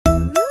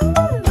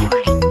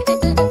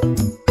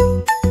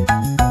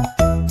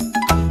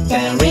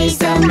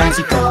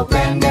magical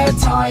blender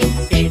toy.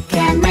 It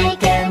can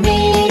make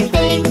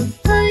anything.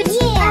 Put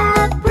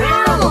a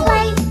brown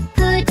clay,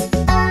 put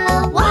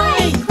a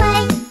white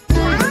clay,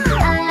 put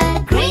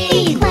a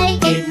green clay.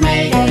 It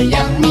made a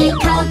yummy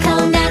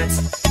coconut.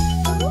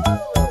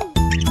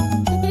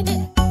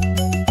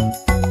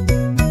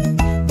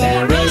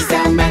 There is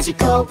a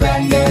magical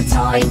blender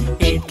toy.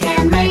 It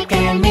can make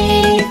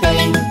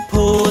anything.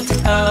 Put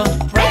a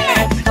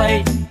red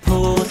clay,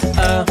 put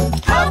a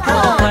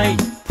purple clay,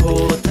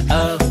 put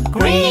a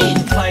green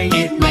clay.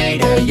 It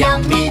made a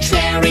yummy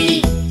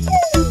cherry.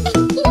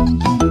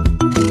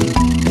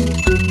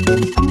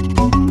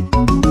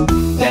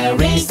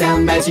 There is a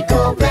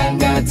magical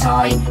blender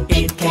toy.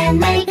 It can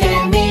make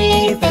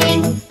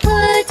anything.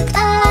 Put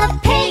a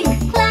pink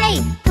clay,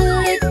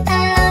 put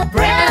a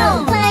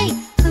brown clay,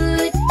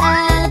 put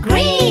a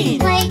green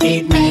clay.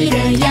 It made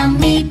a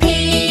yummy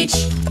peach.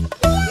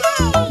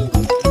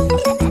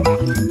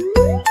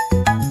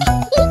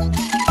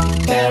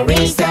 There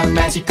is a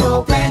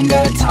magical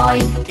blender toy.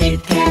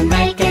 It can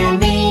make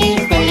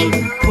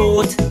anything.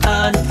 Put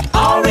an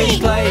orange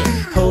clay,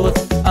 put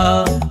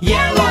a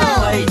yellow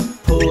clay,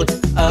 put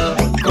a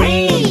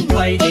green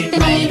clay. It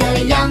made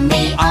a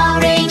yummy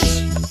orange.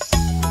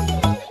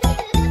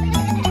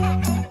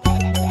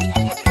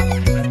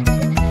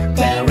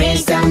 There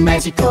is a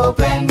magical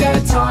blender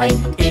toy.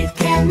 It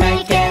can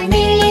make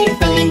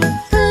anything.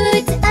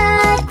 Put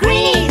a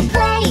green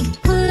clay,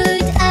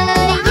 put a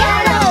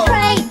yellow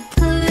clay,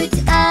 put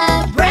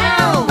a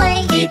brown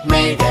clay. It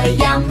made a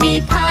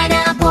yummy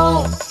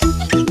pineapple.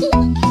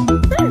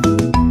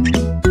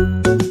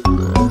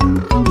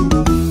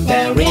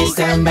 There is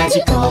a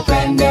magical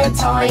blender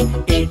toy.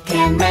 It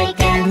can make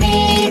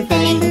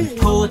anything.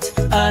 Put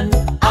an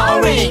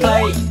orange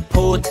clay,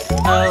 put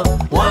a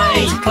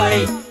white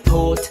clay,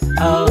 put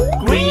a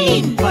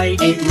green clay.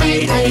 It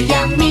made a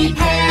yummy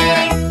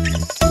pear.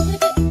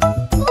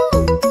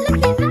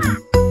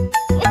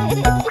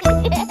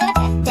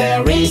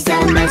 There is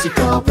a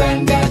magical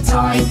blender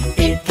toy.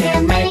 It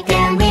can make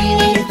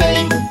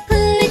anything.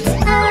 Put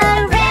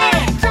a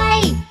red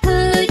clay,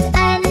 put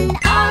an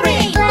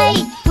orange clay,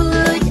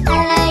 put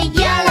a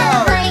yellow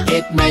clay.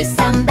 It made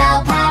some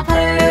bell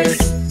peppers.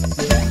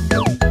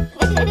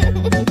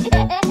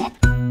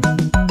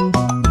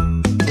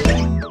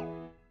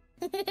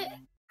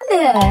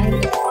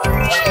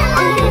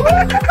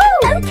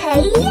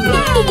 Okay,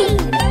 yay!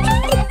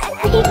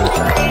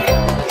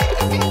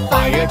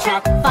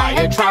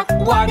 Fire truck,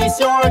 what is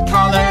your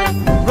color?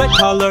 Red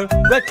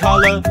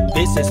color,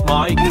 this is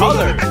my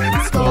color.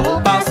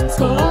 School bus,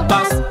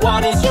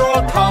 what is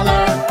your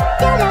color?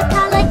 Yellow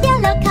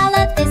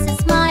color, this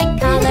is my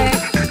color.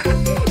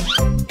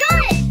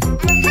 Got it!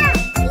 Yay!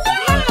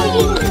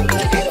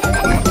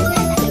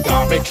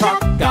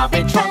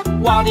 Garbage truck,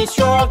 what is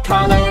your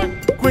color?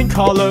 Green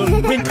color,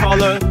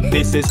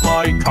 this is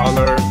my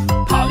color.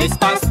 Police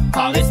bus,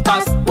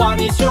 what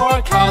is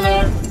your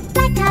color?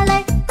 Black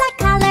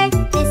color,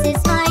 this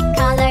is my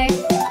color.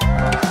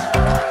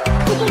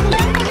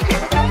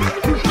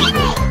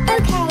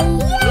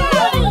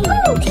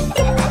 Okay,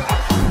 yay!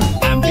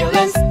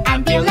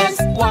 Ambulance,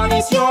 what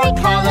is your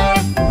color?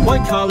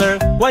 White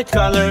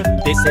color,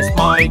 this is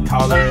my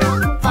color.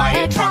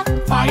 Fire truck,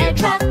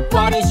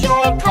 what is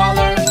your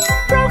color?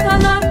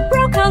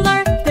 Brown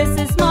color, this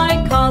is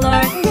my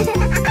color.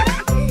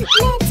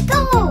 Let's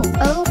go!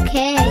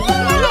 Okay.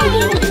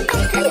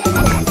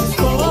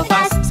 School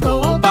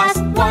bus,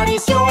 what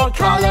is your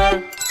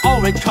color?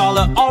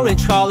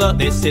 Orange color,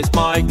 this is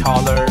my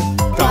color.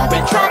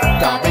 Garbage truck,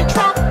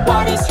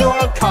 what is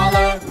your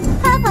color?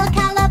 Purple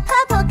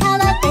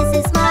color, this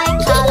is my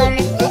color.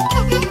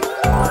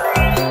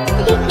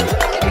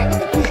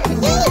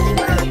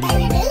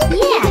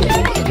 Yeah.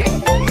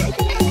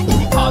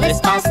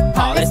 Police bus,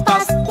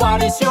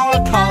 what is your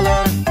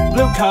color?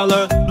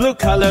 Blue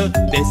color,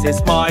 this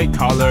is my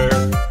color.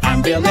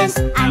 Ambulance,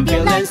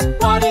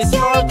 what is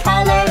your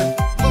color?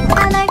 Pink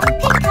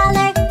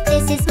color,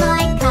 this is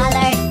my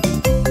color.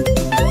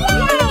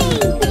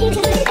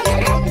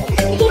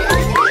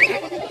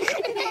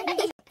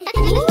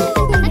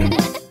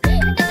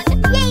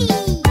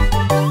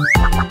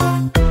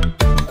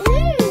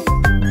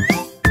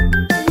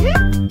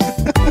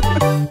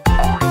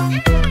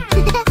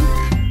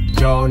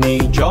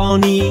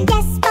 Johnny,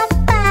 Yes,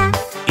 Papa.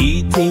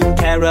 eating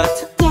carrot,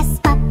 Yes,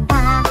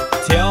 Papa.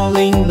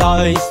 telling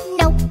lies.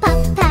 No,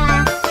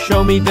 Papa.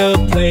 Show me the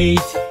plate.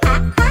 Ha,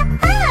 ha,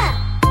 ha.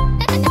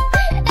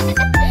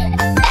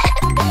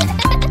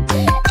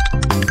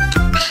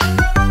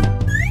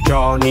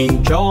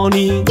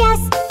 Johnny, Yes,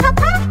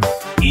 Papa.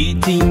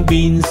 eating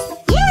beans,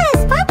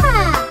 Yes,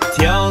 Papa.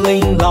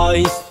 telling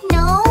lies.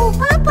 No,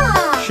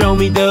 Papa. Show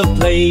me the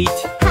plate.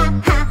 Ha,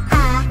 ha,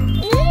 ha.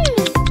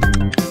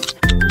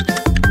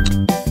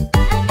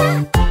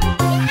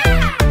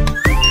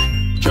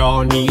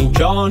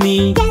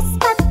 Johnny, Yes,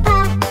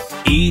 Papa.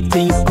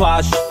 eating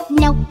squash,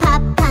 No,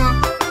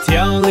 Papa.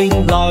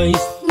 telling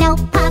lies. No,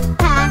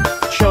 Papa.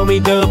 Show me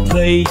the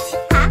plate.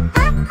 Ha,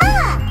 ha, ha.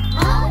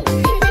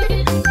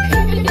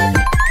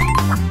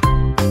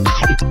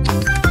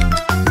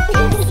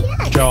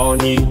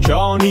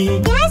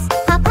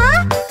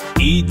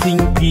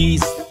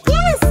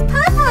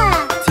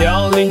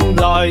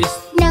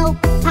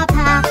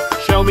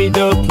 Show me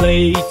the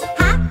plate.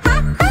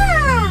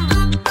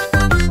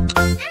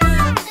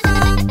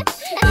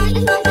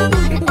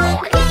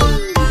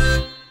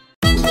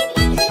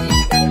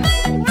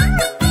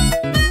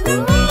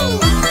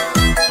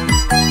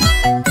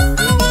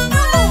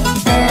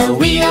 The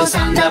wheels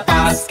on the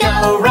bus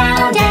go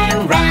round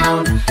and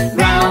round,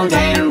 round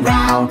and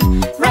round,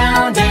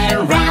 round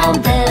and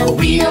round. The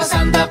wheels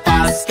on the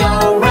bus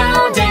go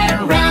round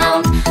and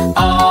round,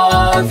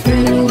 all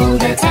through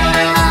the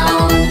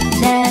town.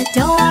 The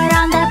door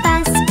on the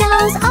bus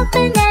goes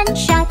open and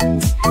shut,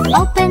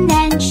 open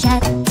and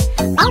shut,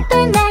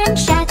 open and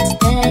shut.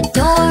 The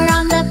door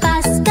on the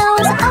bus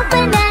goes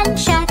open and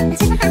shut,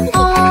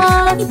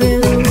 all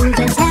through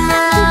the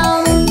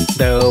town.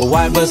 The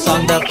wipers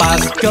on the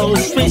bus go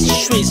swish,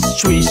 swish,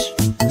 swish,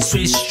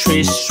 swish,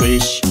 swish,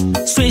 swish,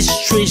 swish,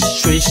 swish,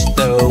 swish.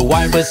 The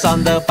wipers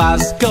on the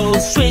bus go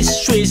swish,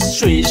 swish,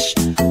 swish,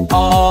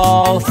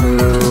 all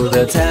through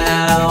the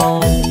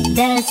town.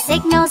 The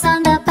signals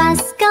on the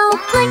bus go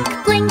blink,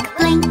 blink,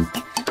 blink,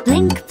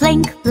 blink,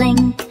 blink,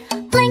 blink,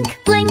 blink,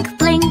 blink,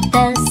 blink.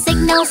 The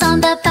signals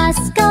on the bus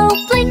go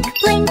blink,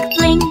 blink,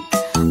 blink,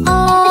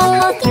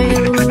 all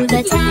through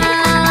the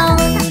town.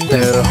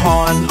 The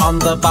horn on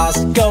the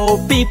bus go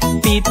beep,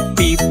 beep,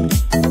 beep,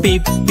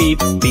 beep, beep,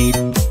 beep,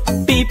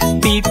 beep,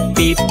 beep,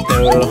 beep.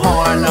 The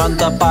horn on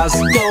the bus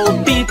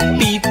go beep,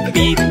 beep,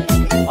 beep,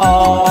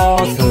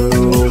 all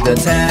through the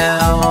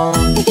town.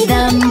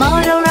 The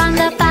motor on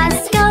the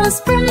bus goes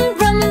vroom,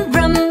 vroom,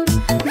 vroom,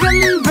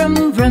 vroom,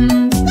 vroom,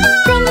 vroom,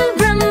 vroom,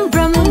 vroom,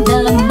 vroom. The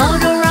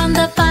motor on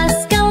the bus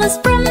goes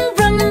vroom,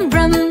 vroom,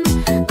 vroom,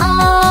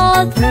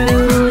 all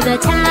through the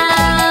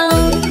town.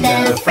 The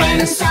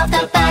friends of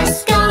the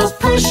bus go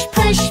push,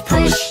 push,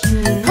 push,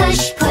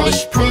 push,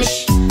 push,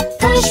 push,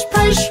 push,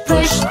 push,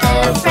 push.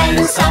 The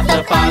friends of the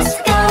bus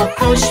go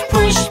push,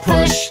 push,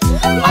 push,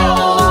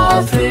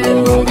 all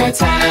through the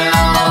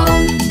town.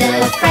 The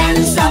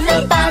friends of the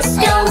bus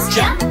goes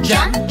jump,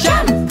 jump,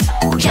 jump,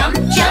 jump,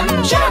 jump,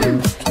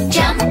 jump,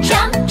 jump,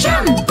 jump,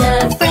 jump.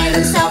 The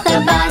friends of the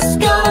bus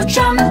go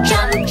jump,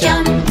 jump,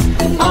 jump,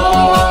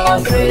 all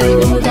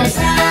through the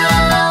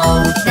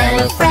town.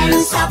 The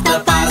friends of the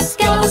bus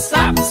go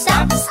stop,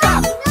 stop,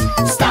 stop,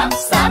 stop,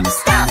 stop,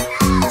 stop,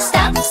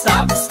 stop,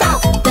 stop,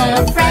 stop.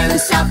 The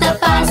friends of the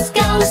bus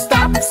go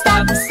stop,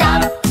 stop,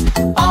 stop,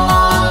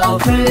 all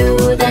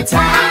through the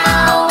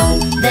town.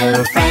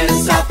 The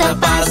friends of the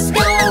bus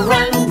go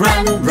run,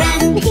 run,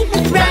 run,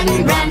 run,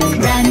 run,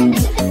 run,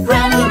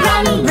 run,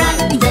 run, run.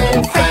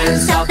 The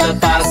friends of the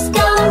bus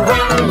go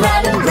run,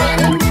 run,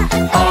 run,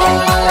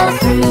 all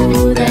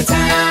through the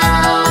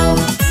town.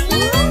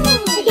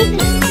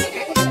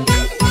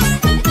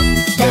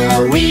 The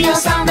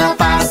wheels on the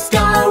bus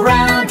go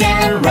round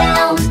and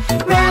round,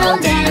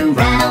 round and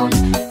round,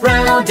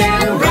 round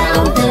and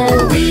round.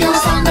 The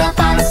wheels on the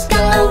bus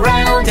go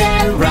round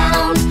and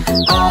round,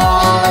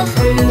 all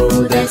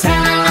through the town.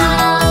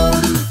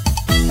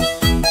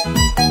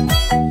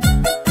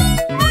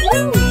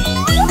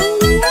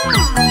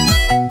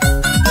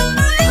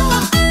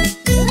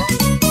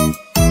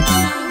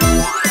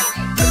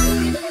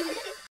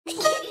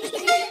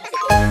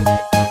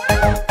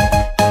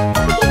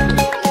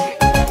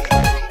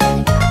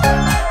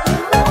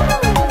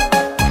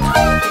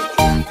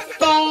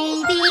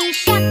 Baby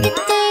shark,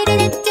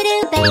 do-do-do-do-do,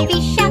 baby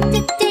shark,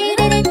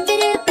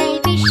 do-do-do-do-do,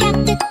 baby shark,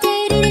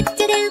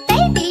 do-do-do-do-do,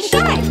 baby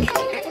shark.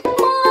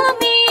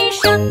 Mommy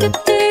shark,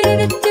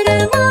 do-do-do-do-do,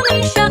 mommy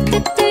shark,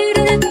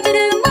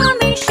 do-do-do-do-do,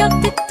 mommy shark,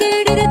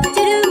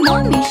 do-do-do-do-do,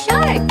 mommy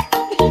shark.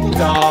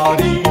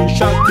 Daddy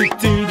shark,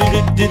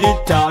 do-do-do-do-do,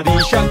 daddy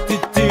shark,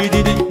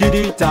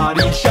 do-do-do-do-do,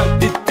 daddy shark,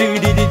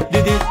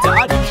 do-do-do-do-do,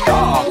 daddy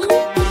shark.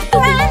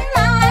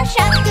 Grandma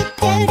shark,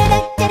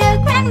 do-do-do-do-do,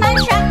 grandma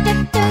shark,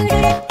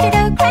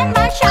 do-do-do-do-do,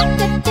 grandma shark,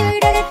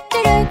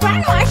 do-do-do-do-do,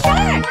 grandma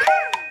shark.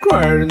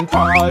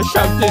 Grandpa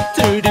shark,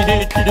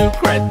 do-do-do-do-do,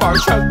 grandpa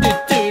shark,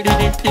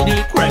 do-do-do-do-do,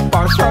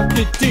 grandpa shark,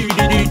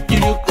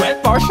 do-do-do-do-do,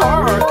 grandpa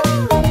shark.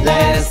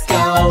 Let's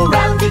go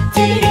round the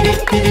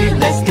doo-doo-doo-doo.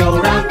 Let's go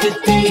round the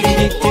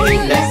doo-doo-doo-doo.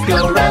 Let's go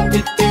round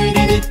the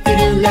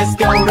doo-doo-doo-doo. Let's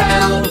go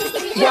round.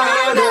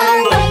 Run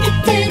away the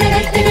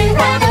doo-doo-doo-doo.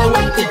 Run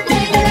away the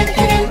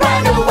doo-doo-doo-doo.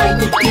 Run away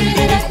the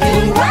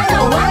doo-doo-doo-doo. Run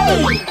away.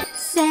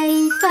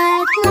 Safe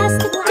at last,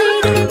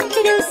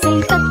 do-do-do-do-do,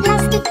 safe at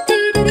last,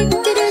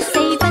 do-do-do-do-do,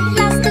 safe at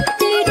last,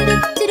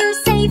 do-do-do-do-do,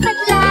 safe at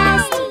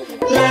last.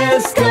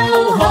 Let's go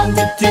home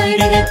the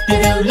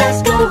doo-doo-doo-doo. Let's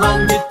go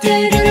home the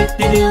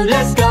doo-doo-doo-doo.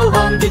 Let's go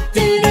home the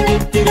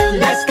doo-doo-doo-doo.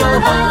 Let's go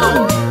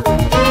home.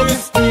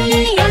 It's the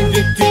end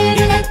the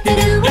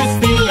doo-doo-doo-doo. It's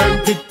the end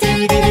the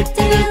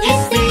doo-doo-doo-doo.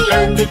 It's the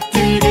end the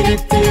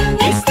doo-doo-doo-doo.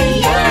 It's the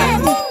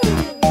end.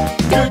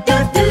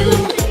 Do-do-do.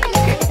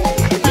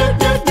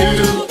 Do-do-do.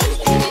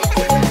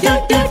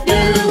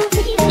 Do-do-do.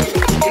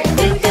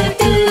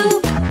 Do-do-do.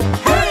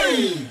 Hey!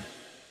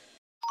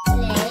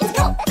 Let's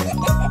go.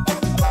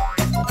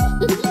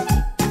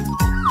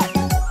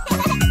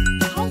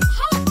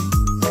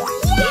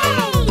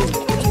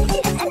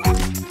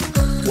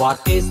 What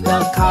is the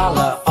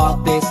color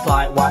of this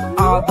light? What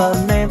are the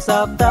names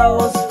of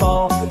those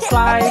four?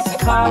 Slice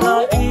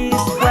color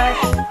is black.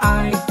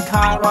 I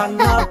cut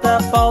one of the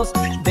balls.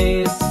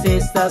 This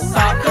is the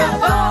soccer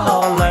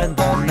ball. Learn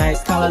the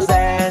next colors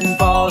and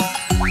balls.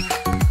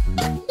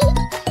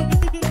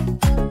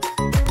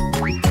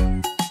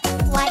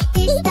 What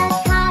is the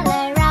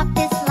color of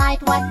this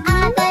light? What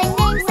are the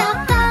names of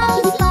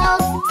those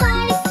balls?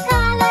 Slice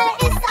color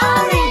is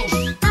orange.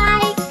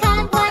 I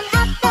cut one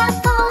of the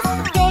balls.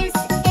 This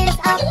is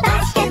a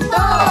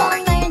basketball.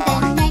 Learn the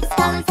next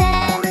colors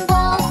and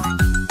balls.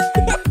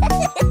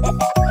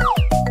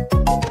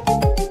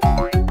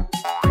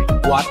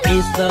 What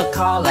is the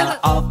color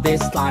of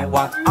this light?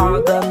 What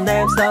are the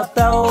names of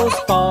those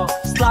balls?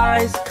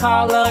 Slice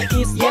color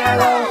is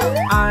yellow.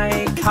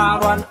 I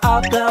cut one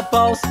of the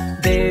balls.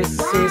 This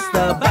is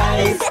the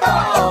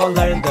baseball.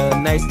 Learn the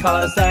next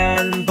colors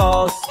and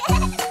balls.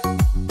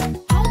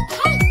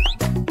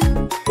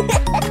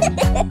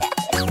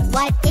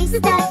 What is the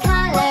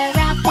color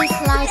of this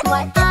light?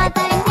 What are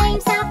the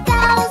names of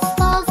those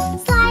balls?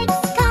 Slice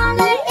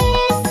color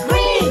is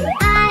green.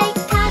 I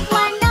cut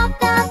one of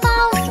the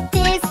balls.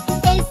 This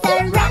is the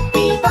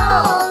rugby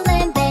ball.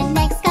 Learn the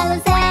next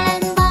colors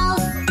and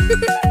balls.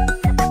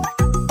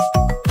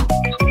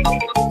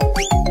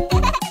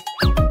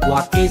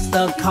 What is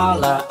the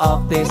color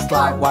of this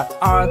light? What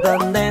are the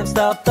names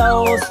of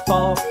those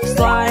balls?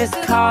 Slice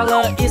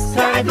color is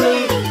turn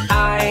blue.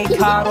 I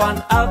cut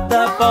one of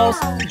the balls.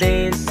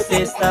 This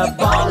is the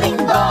bowling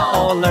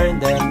ball. Learn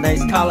the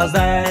next colors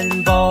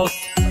and balls.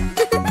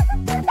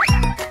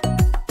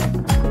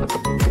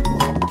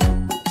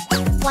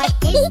 What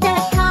is the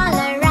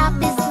color of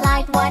this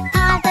light? What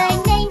are the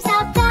names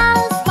of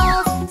those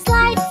balls?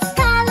 Slice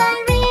color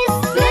is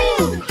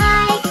blue.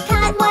 I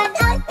cut one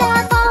of the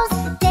balls.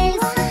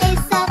 This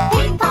is a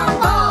ping pong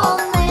ball.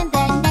 Learn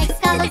the next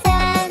colors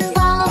and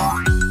balls.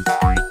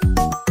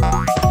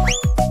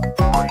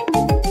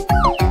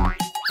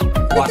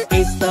 What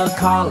is the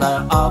color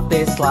of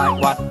this light?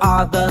 What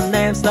are the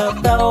names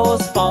of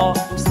those balls?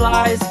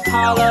 Slice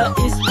color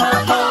is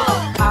purple.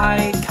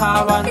 I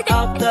cut one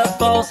of the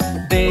balls.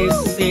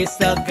 This is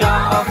the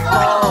golf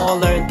ball.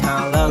 Learn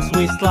colors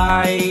with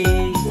slide.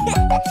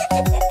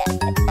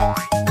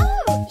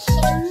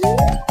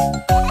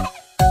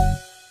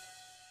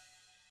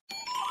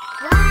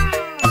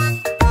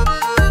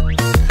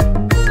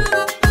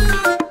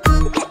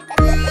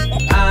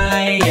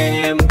 I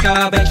am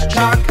garbage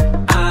truck.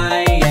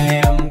 I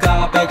am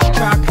garbage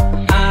truck.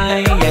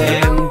 I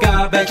am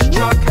garbage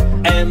truck.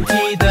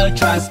 Empty the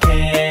trash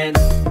can.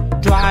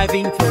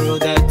 Driving through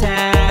the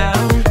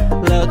town,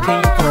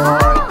 looking for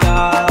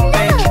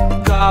garbage.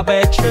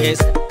 Garbage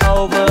is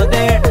over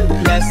there.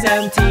 Let's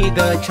empty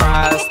the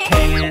trash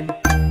can.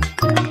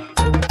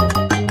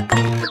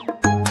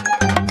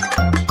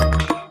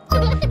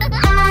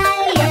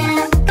 I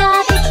am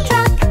garbage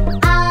truck.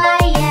 I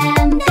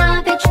am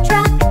garbage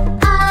truck.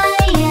 I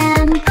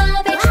am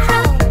garbage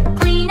truck.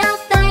 Clean up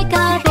the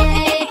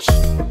garbage.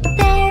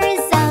 There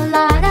is a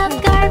lot of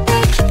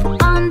garbage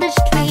on the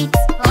streets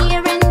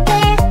here and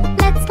there.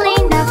 Let's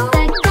clean up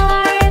the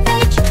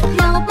garbage.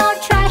 No more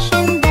trash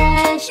in the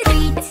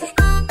streets.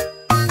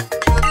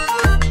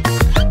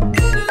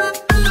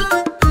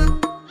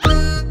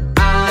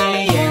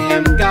 I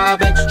am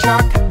garbage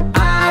truck. I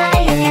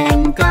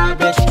am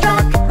garbage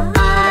truck. I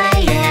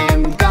am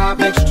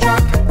garbage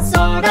truck.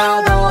 Sort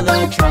out all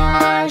the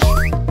trash.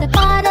 The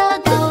bottle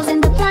goes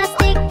in the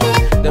plastic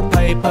bin. The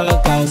paper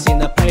goes in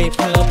the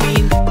paper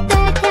bin.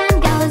 The can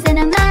goes in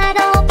a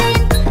metal bin.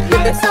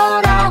 Let's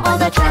sort out all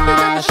the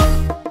trash.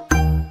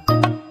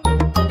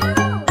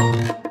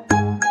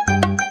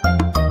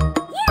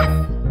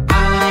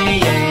 I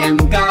am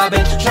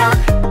garbage truck.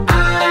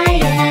 I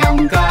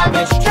am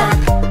garbage truck.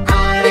 I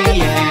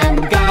am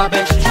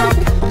garbage truck.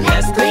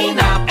 Let's clean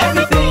up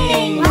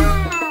everything.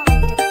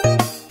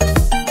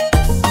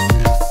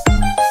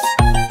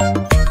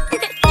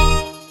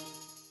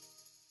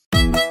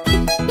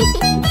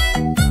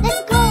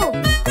 Let's go.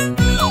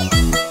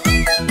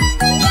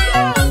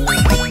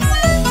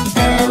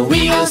 The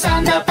wheels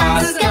on the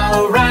bus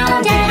go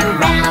round and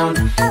round,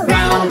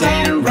 round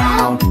and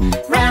round,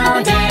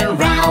 round and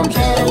round.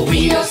 The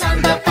wheels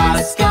on the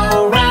bus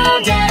go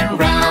round and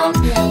round,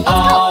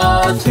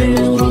 all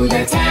through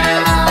the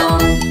town.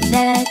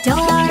 The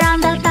door on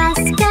the bus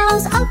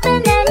goes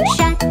open and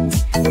shut,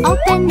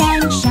 open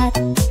and shut,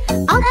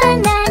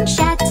 open and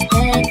shut.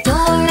 The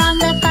door on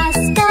the bus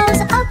goes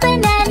open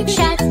and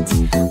shut,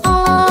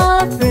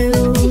 all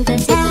through the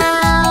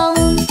town.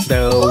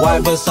 The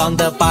wipers on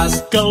the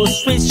bus go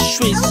swish,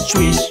 swish,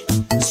 swish,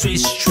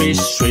 swish, swish,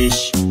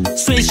 swish,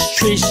 swish,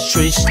 swish,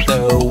 swish. The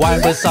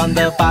wipers on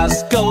the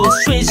bus go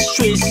swish,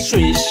 swish,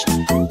 swish,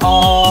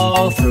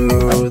 all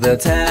through the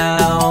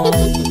town.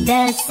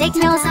 The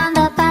signals on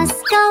the bus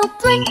go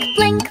blink,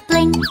 blink,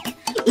 blink,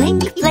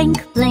 blink,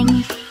 blink,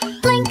 blink,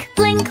 blink,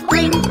 blink,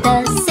 blink.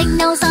 The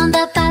signals on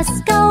the bus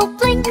go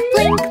blink,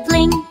 blink,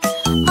 blink,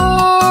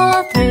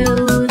 all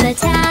through the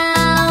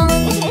town.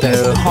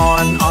 The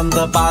horn on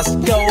the bus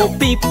go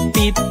beep,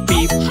 beep,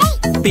 beep,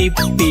 beep,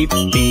 beep,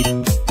 beep,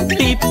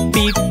 beep,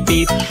 beep,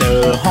 beep.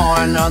 The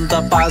horn on on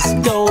the bus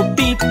go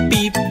beep,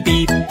 beep,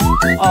 beep,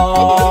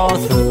 all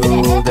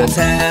through the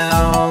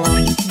town.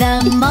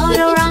 The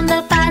motor on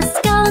the bus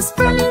goes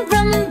vroom,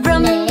 vroom,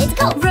 vroom. Let's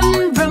go.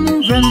 Vroom,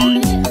 vroom,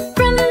 vroom.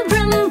 Vroom,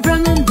 vroom,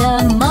 vroom.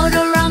 The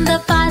motor on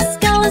the bus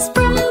goes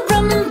vroom,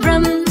 vroom,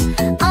 vroom.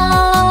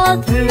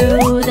 All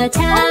through the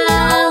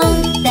town.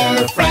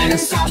 The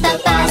friends of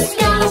the bus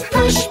go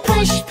push,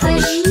 push,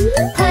 push.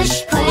 Push,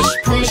 push,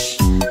 push.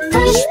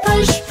 Push,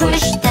 push,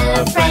 push.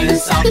 The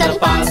friends of the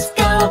bus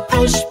go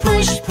push,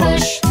 push,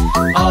 push.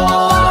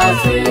 All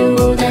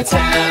through the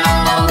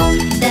town.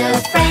 The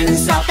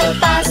friends of the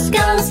bus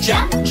goes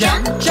jump,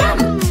 jump,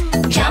 jump.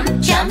 Jump,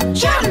 jump,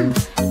 jump.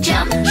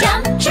 Jump,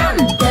 jump, jump.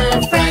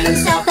 The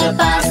friends of the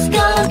bus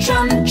go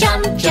jump,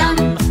 jump, jump.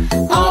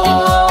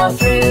 All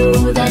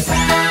through the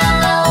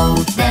town.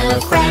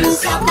 The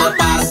friends of the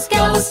bus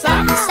go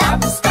stop,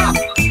 stop, stop.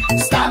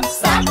 Stop,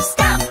 stop,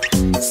 stop.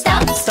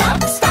 Stop,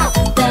 stop, stop.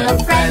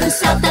 The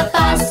friends of the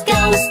bus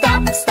go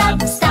stop,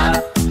 stop,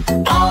 stop.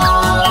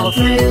 All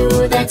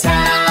through the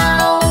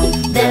town.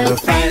 The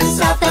friends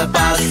of the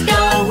bus go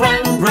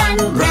run, run,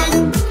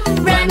 run.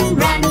 Run,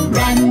 run,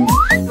 run.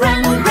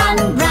 Run, run,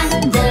 run.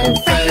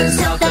 The friends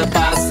of the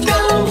bus go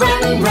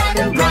run, run,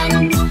 run.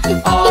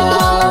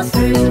 All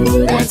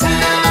through the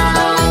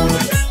town.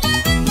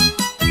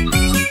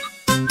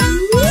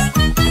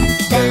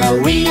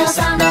 The wheels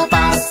on the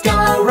bus go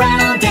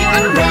round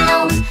and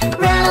round.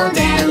 Round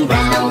and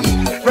round.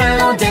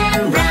 Round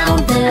and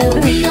round.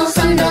 The wheels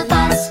on the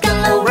bus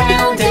go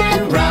round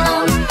and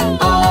round.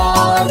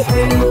 All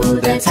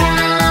through the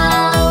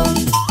town.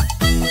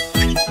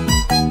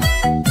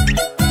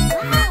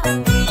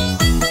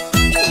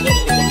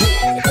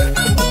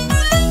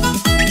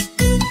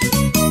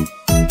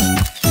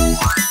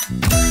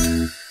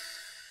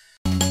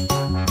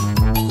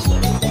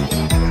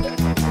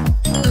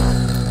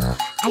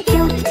 I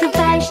go to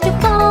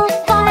vegetable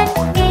farm,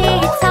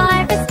 it's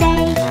harvest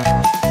day.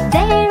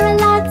 There are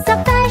lots of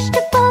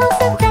vegetables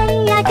and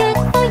they are good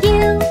for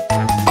you.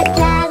 I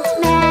plant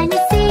many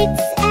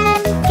seeds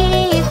and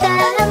give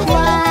them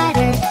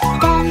water.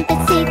 Then the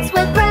seeds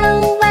will grow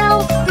well,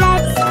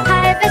 let's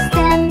harvest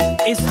them.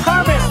 It's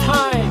harvest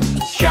time.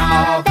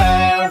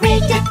 Strawberry,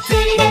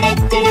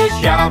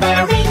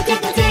 strawberry,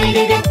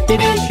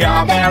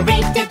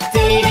 strawberry,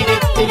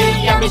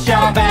 yummy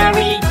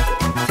strawberry.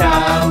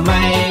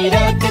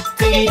 Tomato,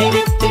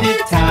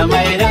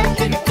 tomato,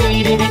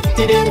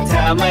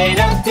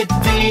 tomato,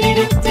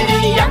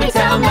 yummy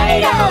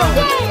tomato.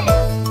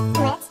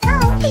 Let's go!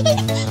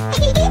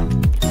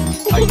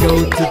 I go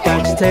to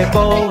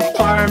vegetable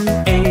farm,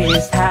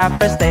 it's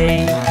harvest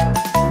day.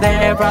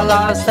 There are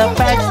lots of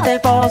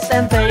vegetables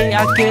and they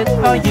are good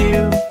for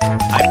you.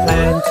 I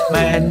plant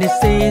many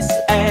seeds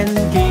and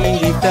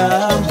give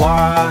them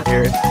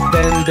water.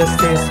 Then the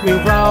seeds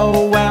will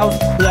grow well,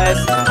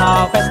 let's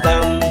harvest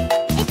them.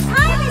 It's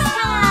harvest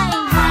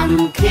time!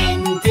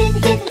 Pumpkin, pumpkin,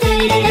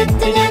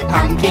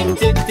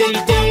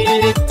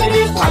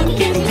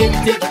 pumpkin,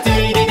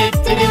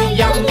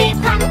 yummy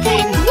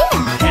pumpkin.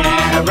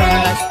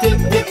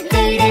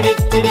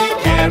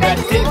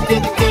 Carrots,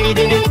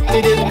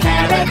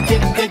 carrots,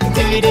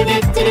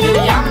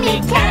 yummy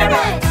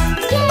carrots.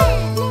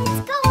 Let's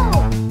go!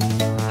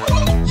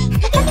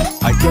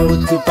 I go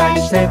to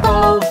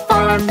vegetable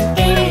farm,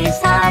 it's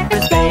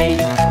harvest day.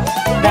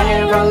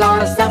 There are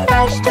lots of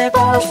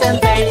vegetables and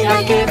they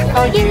are good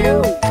for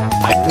you.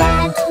 I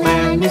plant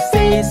many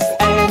seeds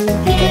and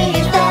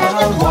give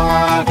them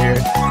water.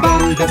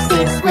 Then the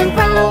seeds will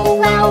grow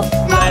well,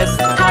 let's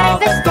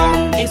harvest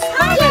them. It's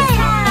harvest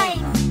time.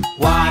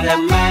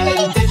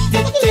 Watermelon,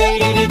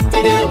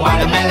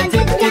 watermelon,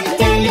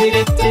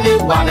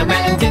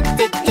 watermelon,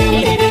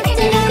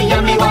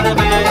 yummy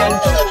watermelon.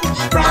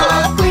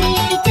 Broccoli,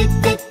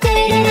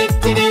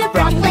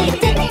 broccoli, broccoli,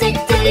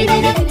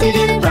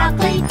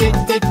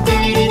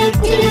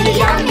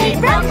 yummy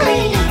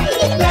broccoli.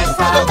 Let's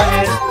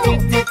harvest,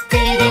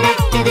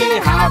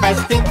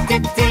 harvest,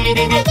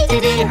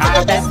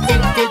 harvest,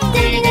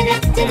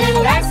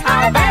 let's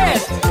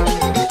harvest.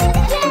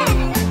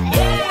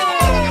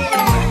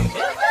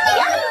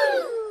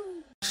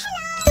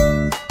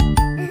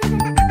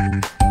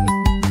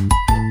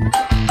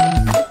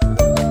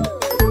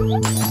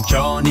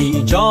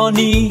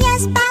 Johnny,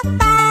 Yes,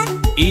 Papa!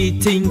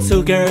 eating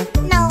sugar,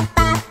 No,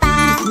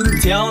 Papa!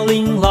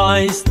 telling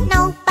lies.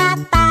 No,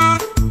 Papa!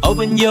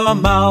 Open your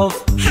mouth.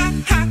 Ha,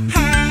 ha,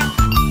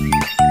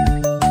 ha!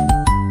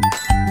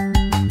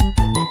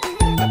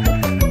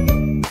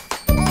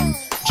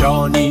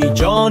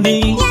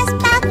 Johnny, Yes,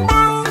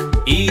 Papa!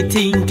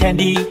 eating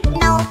candy,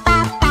 No,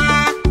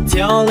 Papa!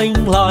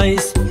 telling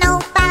lies. No,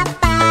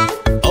 Papa!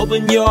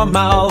 Open your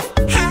mouth.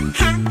 Ha,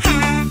 ha,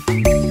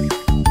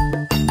 ha!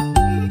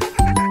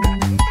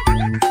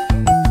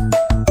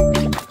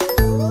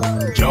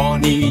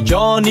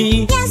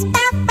 Johnny, Yes,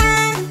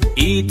 Papa!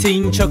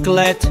 eating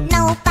chocolate,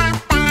 No,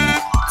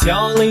 Papa!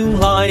 telling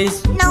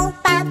lies. No,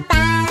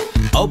 Papa!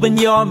 Open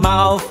your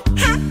mouth.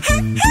 Ha, ha,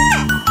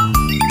 ha!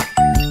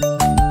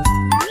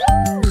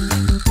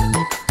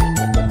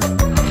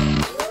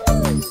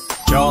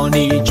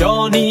 Johnny,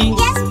 Johnny,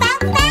 Yes,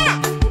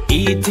 Papa.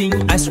 eating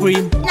ice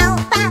cream, No,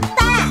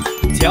 Papa.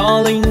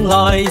 telling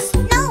lies.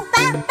 No,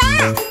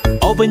 Papa.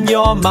 Open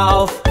your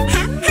mouth.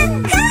 Ha, ha,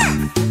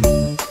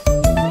 ha.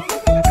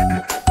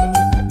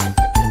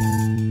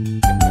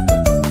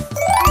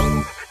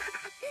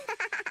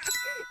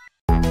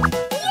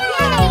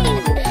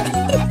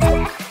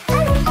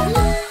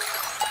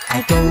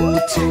 I go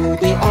to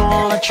the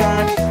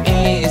orchard,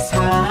 it's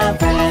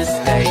harvest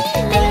day.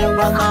 There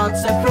are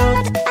lots of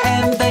fruit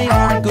and they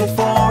are good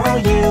for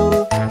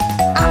you.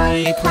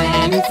 I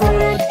plant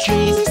fruit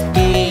trees,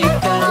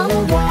 give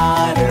them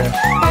water,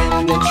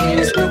 and the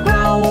trees will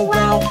grow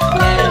well.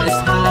 Let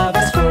us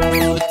harvest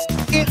fruit.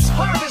 It's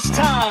harvest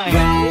time!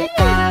 Red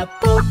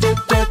apple, do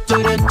do do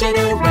do do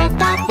do. Red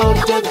apple,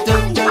 do do do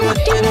do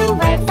do do.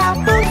 Red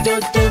apple, do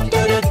do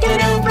do do do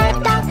do.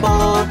 Red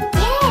apple.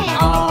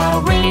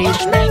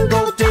 Orange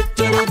mango, do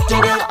do do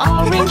do do.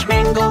 Orange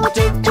mango,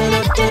 do do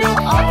do do do.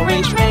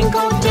 Orange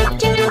mango, do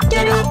do do do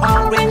do.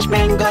 Orange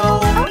mango.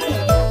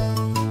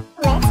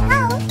 Let's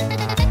go.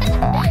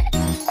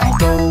 I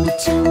go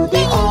to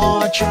the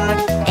orchard,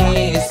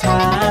 it's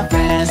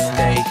harvest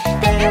day.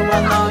 There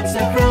are lots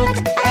of fruit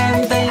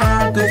and they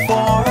are good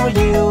for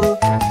you.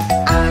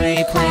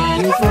 I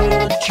plant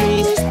fruit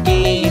trees,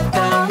 give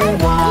them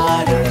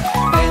water,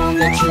 and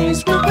the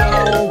trees will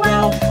grow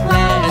well.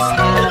 Let us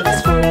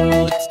harvest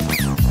fruit.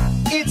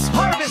 It's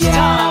harvest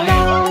time!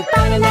 Yellow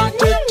banana,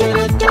 do do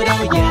do do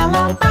do.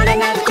 Yellow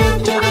banana, do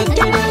do do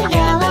do do.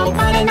 Yellow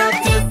banana,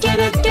 do do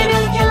do do do.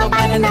 Yellow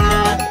banana.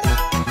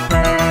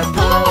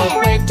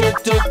 Purple grape, do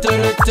do do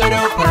do do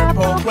do.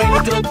 Purple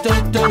grape, do do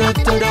do do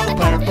do do.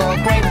 Purple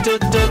grape, do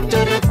do do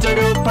do do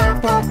do.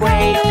 Purple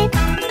grape.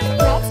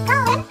 Let's go.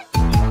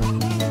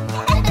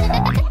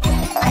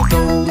 I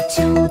go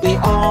to the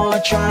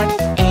orchard,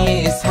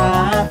 it's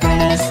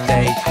harvest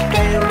day.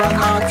 There are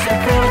lots of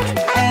fruit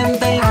and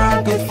they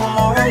are good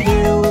for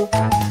you.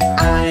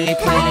 I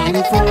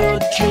plant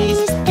fruit trees,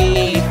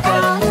 give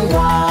them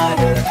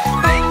water,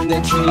 and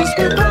the trees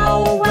will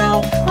grow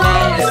well.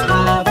 Let us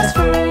harvest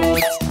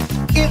fruit.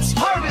 It's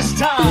harvest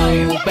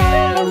time!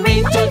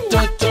 Blueberry, do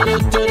do do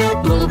do do do.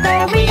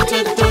 Blueberry,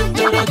 do do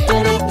do do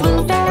do do.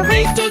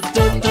 Blueberry, do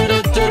do do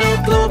do do do.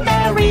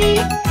 Blueberry.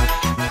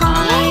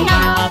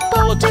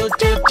 Pineapple, do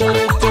do do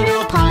do do do.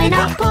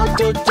 Pineapple,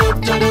 do do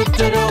do do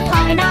do do.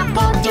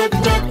 Pineapple, do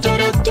do do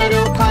do do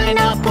do.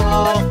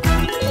 Pineapple.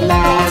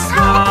 Let's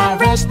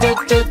harvest, do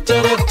do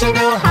do do do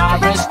do.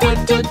 Harvest, do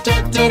do do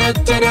do do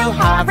do do.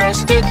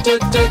 Harvest, do do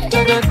do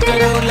do do do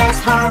do. Let's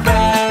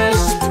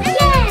harvest.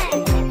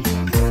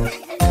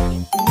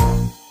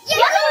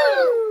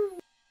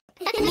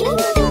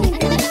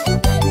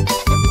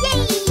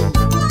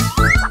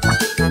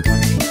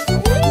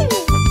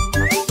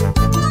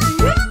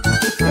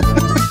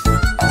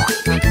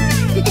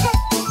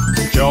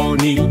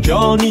 Johnny,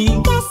 Johnny,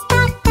 Yes,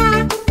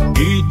 Papa.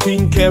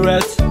 eating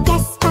carrots,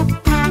 Yes,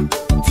 Papa.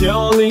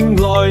 telling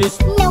lies.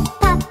 No,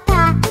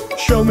 Papa.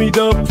 Show me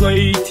the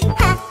plate.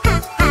 Ha,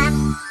 ha,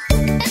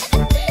 ha.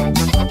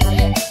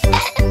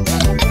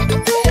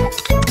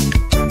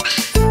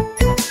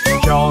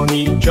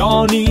 Johnny,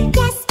 Johnny,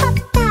 Yes,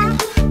 Papa.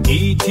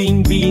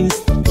 eating beans,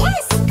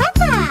 Yes,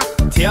 Papa.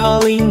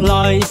 telling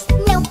lies.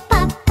 No,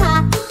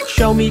 Papa.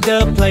 Show me the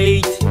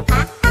plate.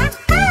 Ha, ha,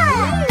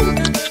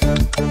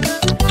 ha.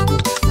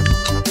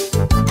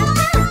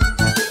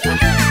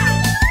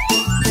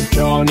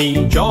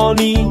 Johnny,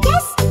 Johnny,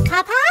 Yes,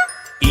 Papa.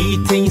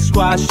 eating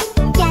squash,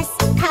 Yes,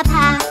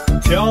 Papa.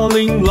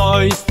 telling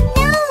lies.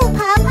 No,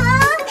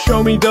 Papa.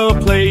 Show me the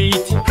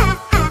plate. Ha,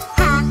 ha,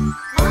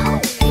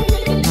 ha.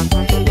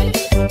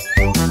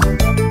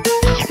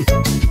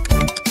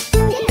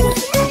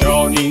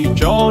 Johnny,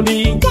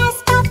 Johnny, Yes,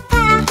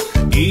 Papa.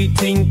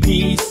 eating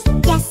peas,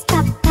 Yes,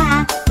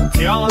 Papa.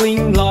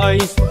 telling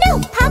lies. No,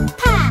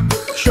 Papa.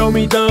 Show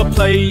me the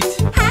plate.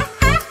 Ha,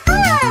 ha,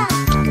 ha.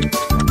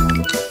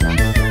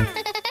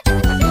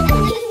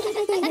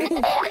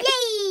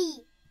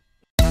 Yay!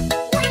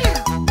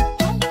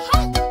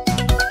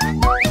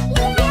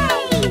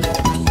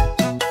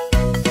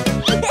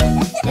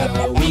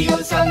 The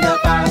wheels on the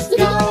bus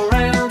go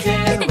round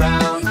and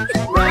round,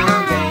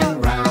 round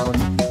and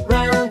round,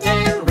 round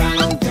and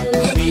round.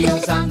 The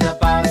wheels on the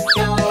bus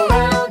go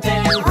round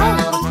and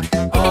round,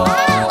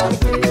 all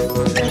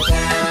through the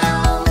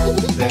town.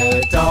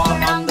 The door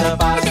on the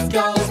bus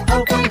goes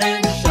open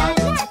and shut,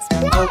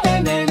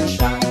 open and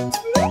shut,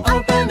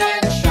 open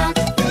and shut.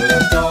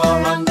 The door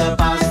on the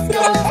bus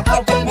goes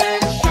open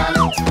and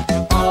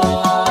shut,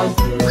 all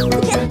through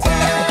the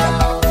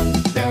town.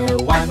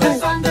 The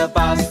wipers on the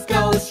bus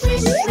go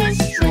swish,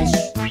 swish,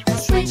 swish,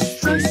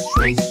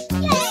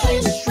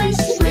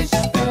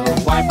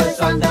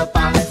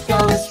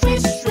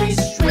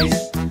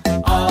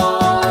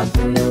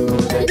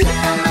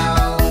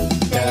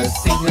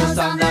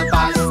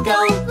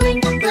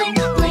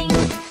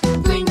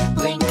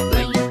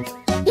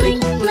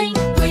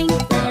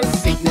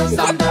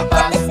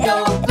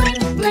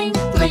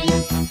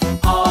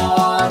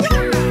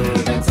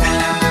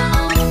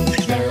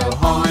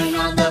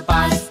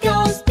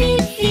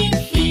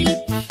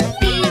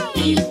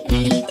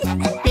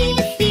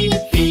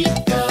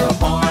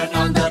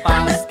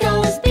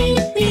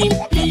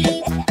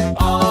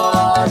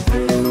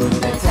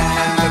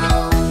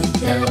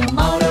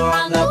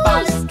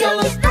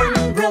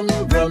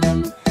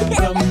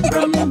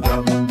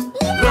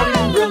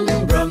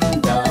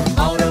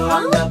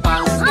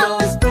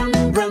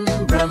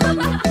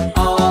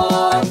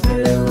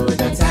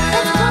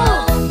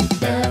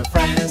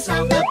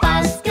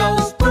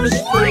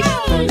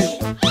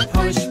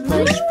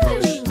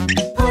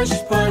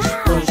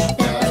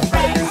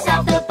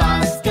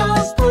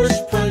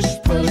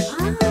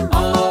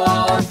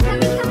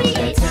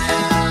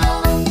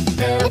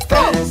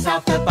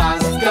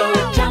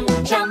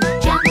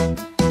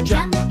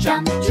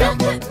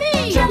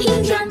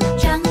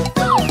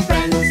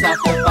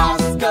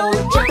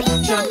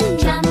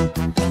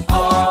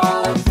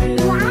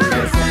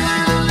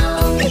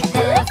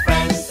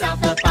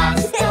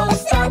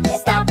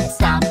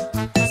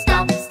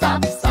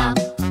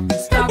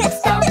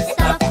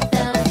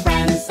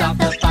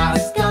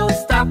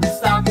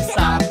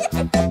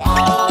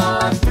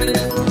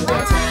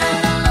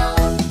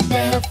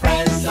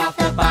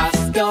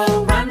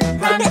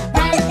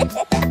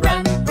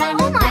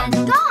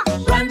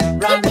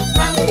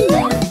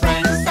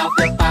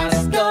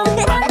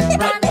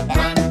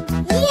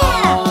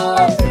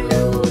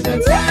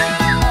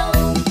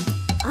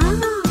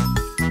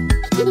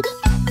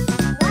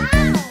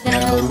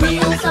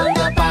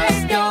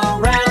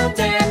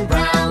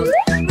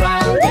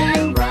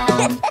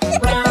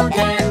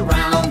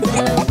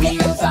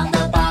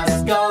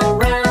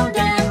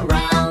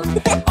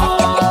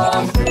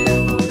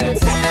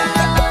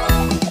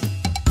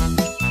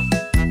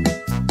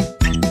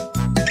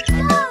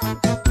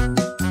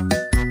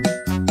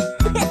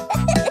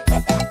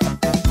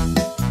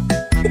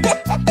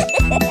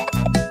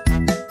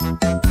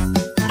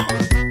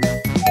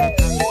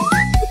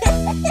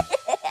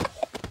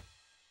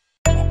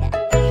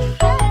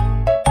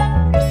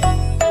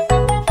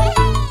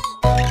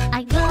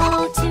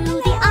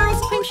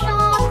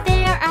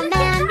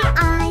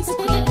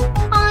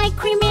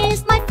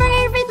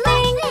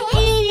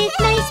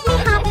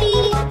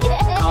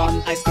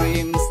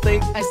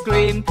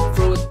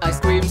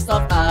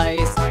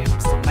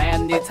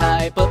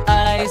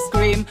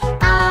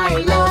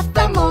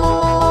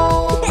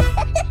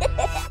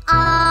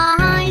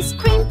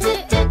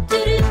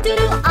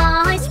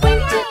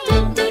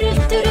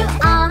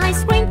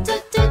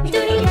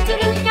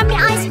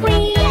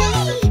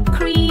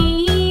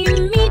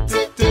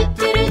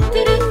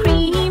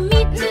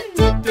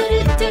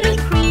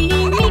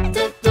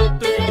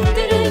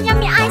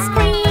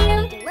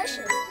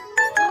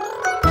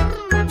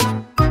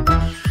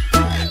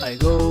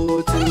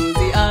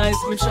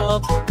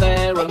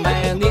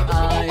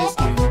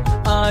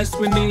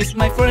 cream is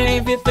my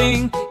favorite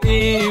thing.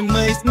 It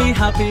makes me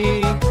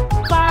happy.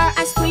 Bar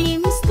ice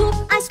cream, scoop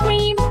ice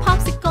cream,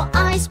 popsicle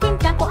ice cream,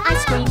 double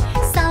ice cream.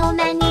 So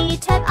many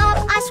types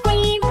of ice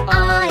cream,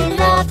 I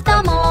love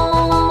them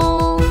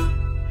all.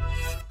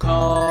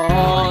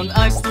 Cone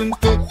ice cream,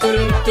 do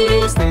do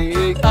do.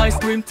 Stick ice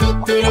cream, do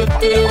do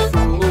do.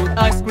 Fruit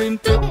ice cream,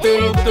 do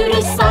do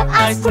do. Soft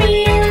ice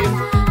cream.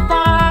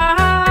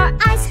 Bar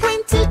ice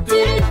cream, do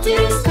do do.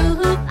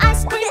 Scoop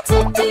ice cream,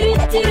 do do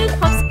do.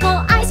 Popsicle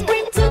ice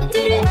cream, do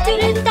do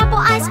do. Double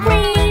ice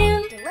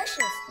cream.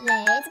 Delicious.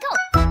 Let's go.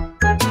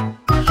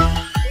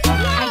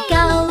 I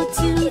go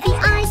to the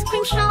ice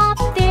cream shop.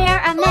 There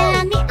are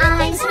many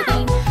ice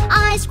cream.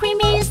 Ice cream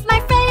is my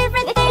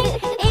favorite thing.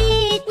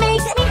 It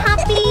makes me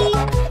happy.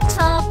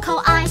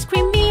 Choco ice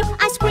cream, milk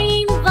ice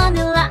cream,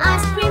 vanilla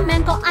ice cream,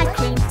 mango ice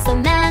cream. So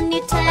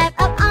many types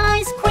of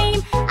ice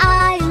cream.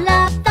 I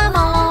love them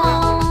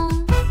all.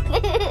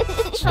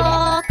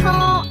 Choco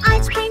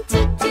ice cream, do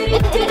do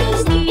do.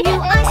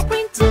 Milk ice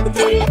cream, do do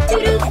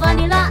do.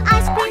 Vanilla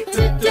ice cream,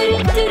 do do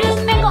do.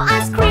 Mango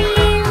ice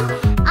cream.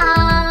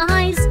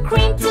 Ice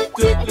cream, do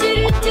do do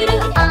do.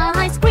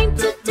 Ice cream,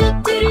 do do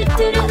do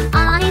do.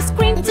 Ice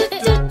cream, do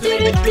do do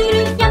do.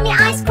 Yummy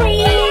ice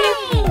cream.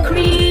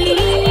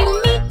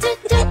 Creamy, do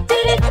do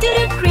do do.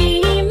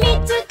 Creamy,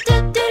 do do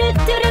do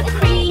do.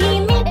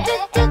 Creamy, do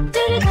do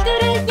do do.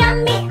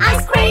 Yummy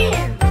ice cream.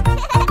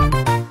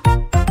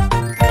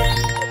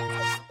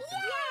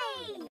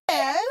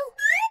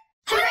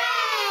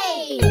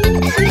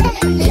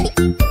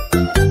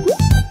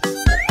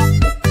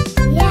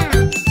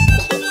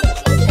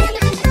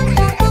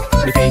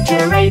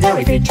 Refrigerator,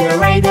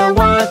 refrigerator,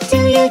 what do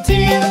you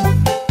do?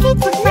 Keep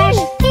food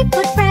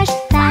fresh,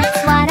 that's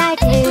what I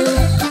do.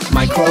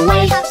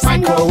 Microwave,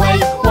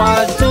 microwave,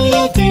 what do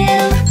you do?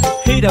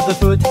 Heat up the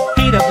food,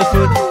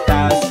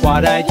 that's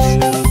what I do.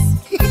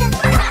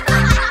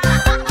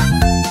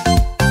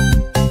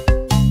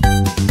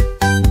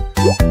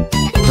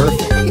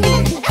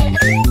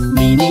 Perfect.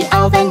 Mini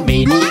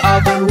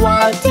oven,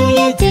 what do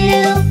you do?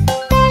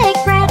 Bake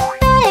bread,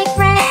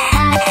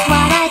 that's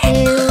what I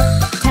do.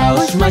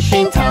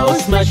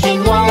 Toast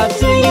machine, what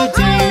do you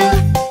do?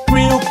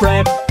 Grill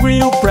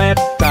bread,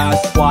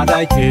 that's what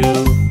I do.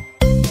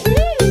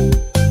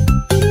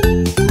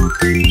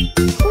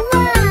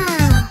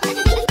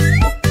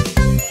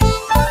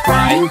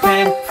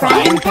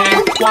 Frying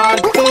pan,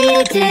 what do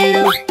you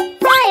do?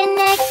 Fry an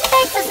egg,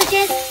 bake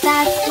sausages,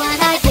 that's what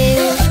I do.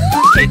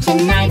 Kitchen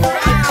knife,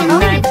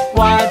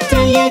 what do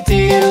you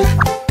do?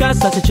 Cut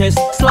sausages,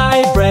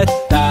 slice bread,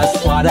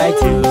 that's what I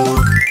do.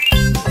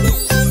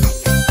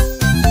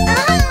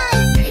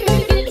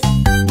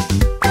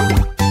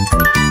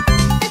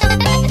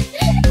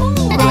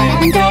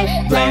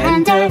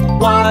 Blender,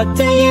 what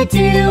do you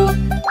do?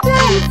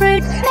 Blend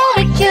fruit,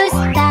 make juice,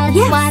 that's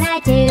what I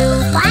do.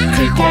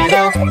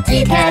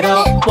 Tea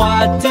kettle,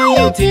 what do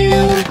you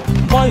do?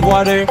 Boil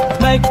water,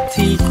 make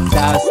tea,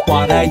 that's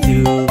what I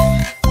do.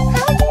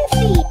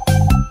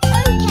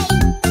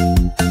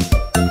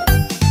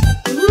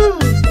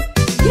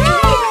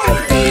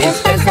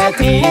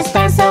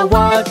 Dispenser,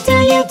 what do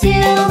you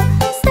do?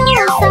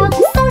 Store salt,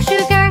 store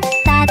sugar,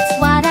 that's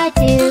what I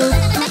do.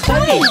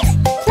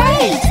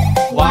 Plate,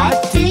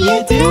 what do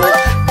you do?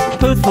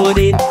 Put food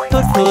in,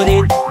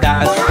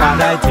 that's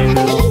what I do.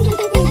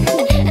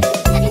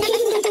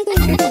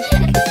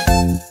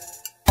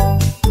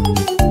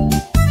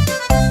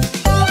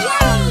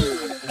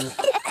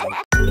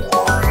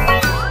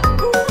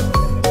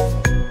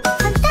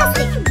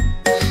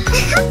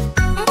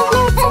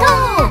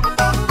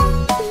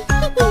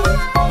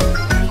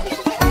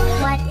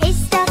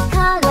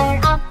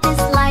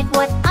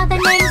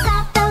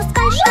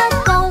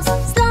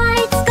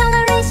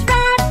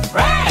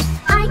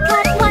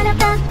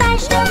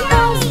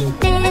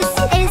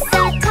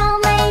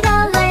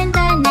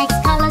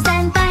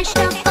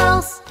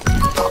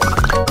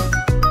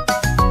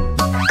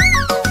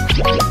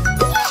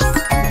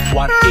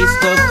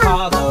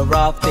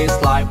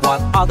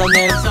 The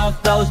names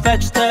of those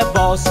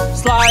vegetables.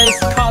 Slice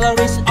color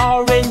is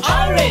orange.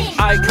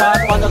 I cut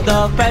one of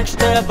the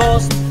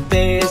vegetables.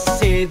 This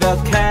is the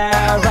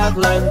carrot.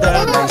 Learn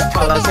the names,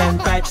 colors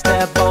and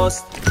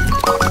vegetables.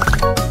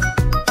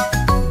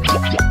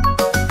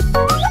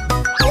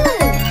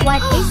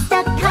 What is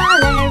the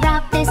color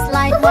of this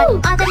slide?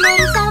 What are the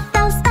names of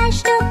those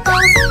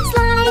vegetables?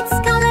 Slide's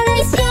color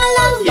is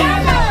yellow.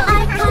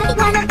 I cut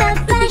one of the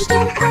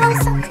vegetables.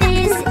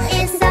 This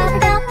is a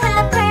bell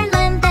pepper.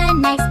 Learn the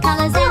next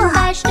colors and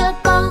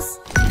vegetables.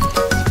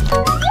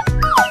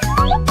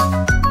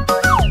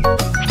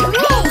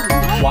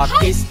 What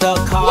is the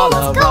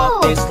color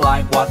of this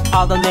slide? What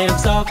are the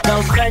names of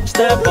those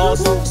vegetables?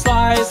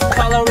 Slice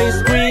color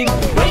is green.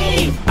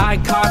 I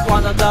cut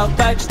one of the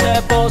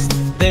vegetables.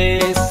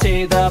 This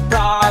is the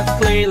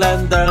broccoli.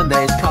 Learn the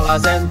names,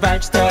 colors and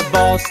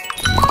vegetables.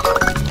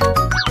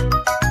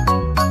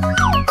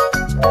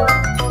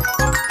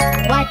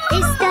 What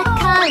is the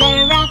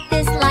color of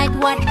this slide?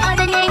 What are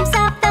the names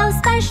of those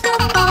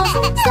vegetables?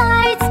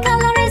 Slide's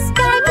color is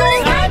sky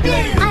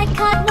blue. I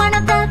cut one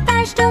of the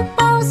vegetables.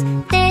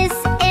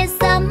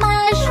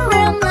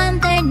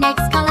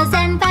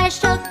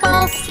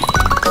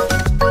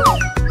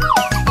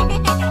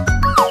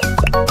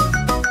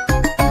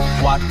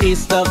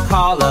 the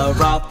color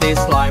of this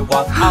slide?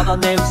 What are the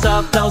names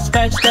of those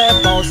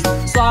vegetables?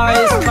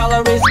 Slide's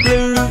color is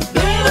blue.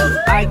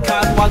 I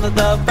cut one of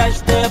the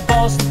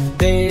vegetables.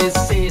 This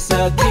is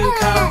a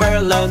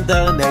cucumber. Learn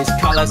the names,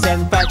 colors,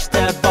 and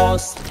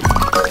vegetables.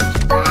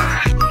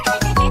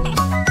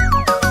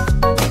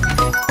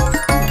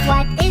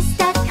 What is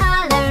the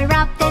color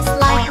of this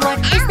slide? What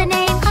is the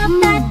name of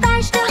that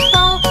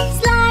vegetable?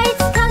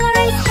 Slide's color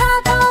is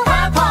purple.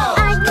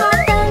 I got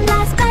the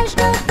last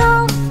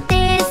vegetable.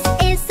 This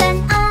is an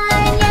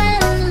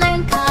onion.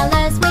 Learn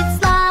colors with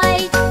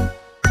slide.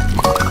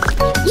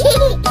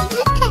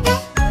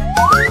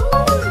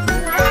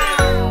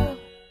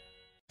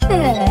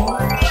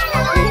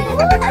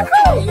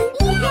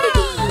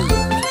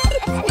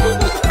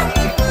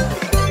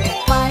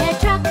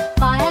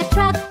 Fire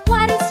truck,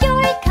 what is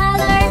your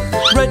color?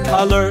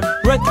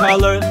 Red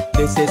color,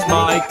 this is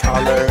my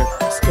color.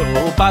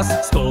 School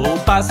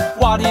bus,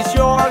 what is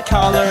your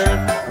color?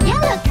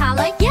 Yellow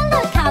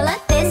color,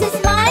 this is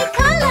my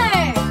color.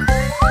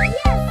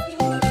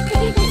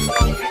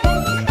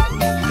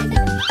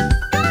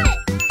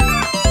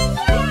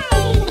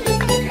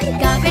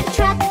 Garbage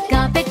truck,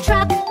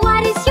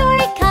 what is your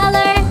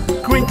color?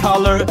 Green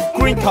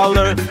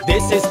color,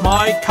 this is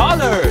my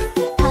color.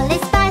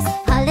 Police bus,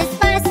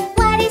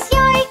 what is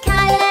your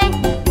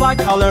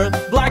color?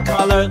 Black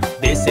color,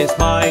 this is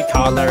my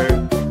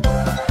color.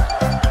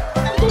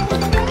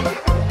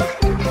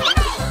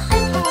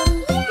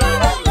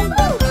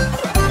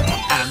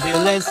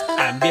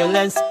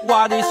 Ambulance,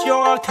 what is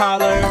your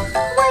color?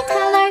 White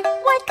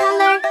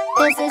color,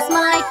 this is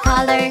my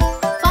color.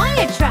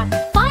 Fire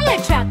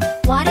truck,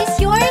 what is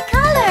your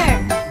color?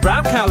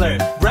 Brown color,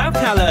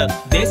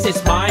 this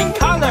is my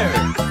color.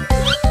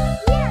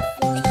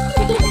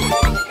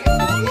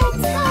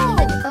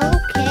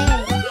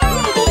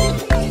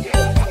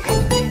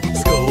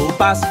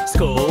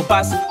 School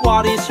bus,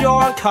 what is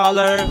your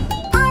color?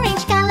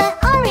 Orange color,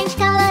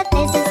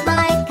 this is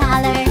my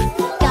color.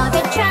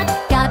 Garbage truck,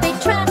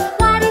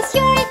 what is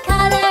your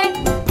color?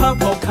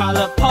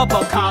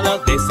 Purple color,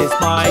 this is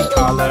my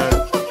color.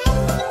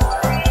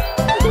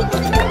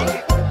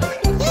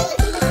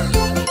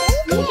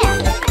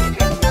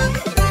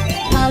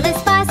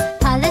 Police bus,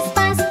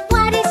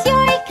 what is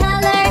your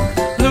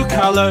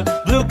color?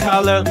 Blue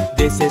color,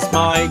 this is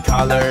my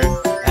color.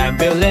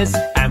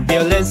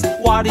 Ambulance,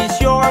 what is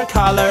your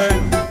color?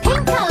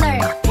 Pink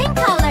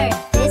color,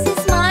 this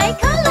is my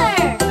color.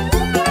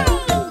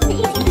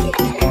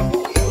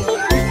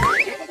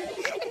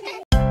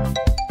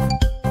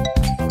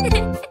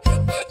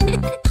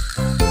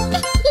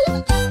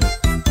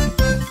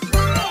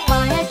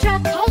 Fire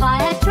truck,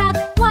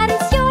 what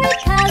is your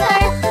color?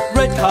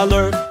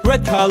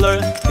 Red color,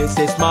 this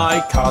is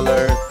my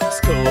color.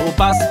 School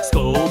bus,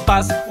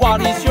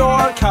 what is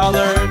your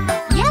color?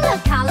 Yellow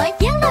color,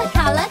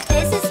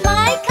 this is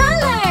my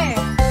color.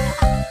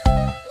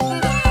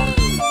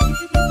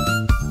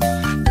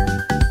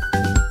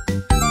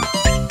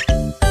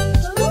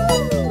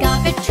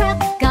 Garbage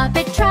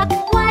truck,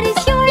 what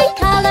is your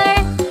color?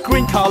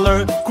 Green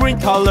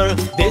color,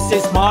 this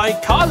is my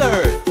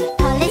color.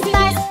 Police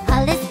bus,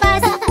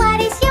 what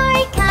is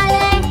your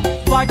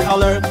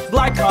color?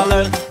 Black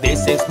color,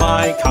 this is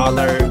my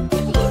color.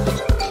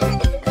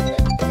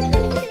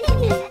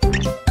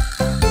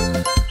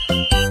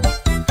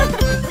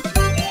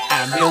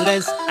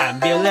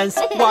 Ambulance,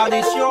 what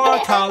is your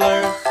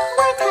color?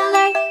 White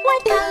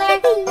color,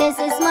 this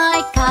is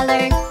my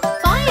color.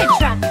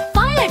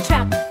 Fire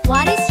truck,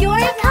 what is your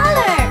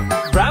color?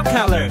 Brown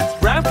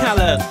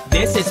color,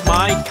 this is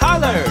my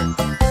color.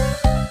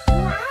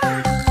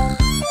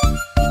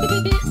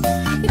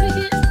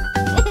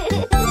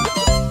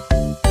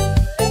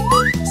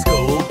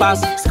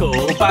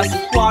 School bus,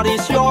 what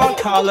is your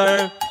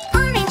color?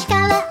 Orange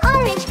color,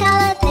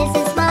 this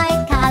is my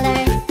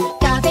color.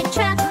 Garbage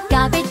truck,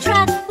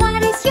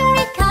 what is your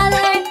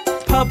color?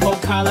 Purple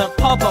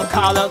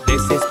color,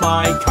 this is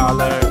my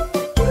color.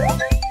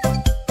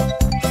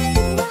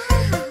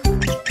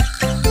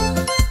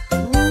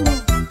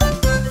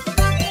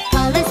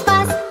 Police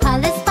bus,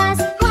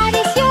 what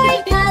is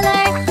your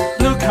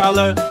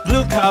color?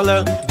 Blue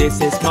color,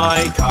 this is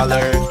my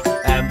color.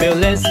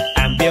 Ambulance,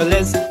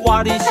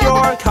 what is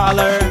your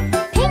color?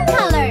 Pink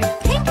color,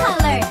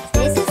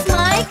 this is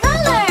my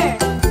color.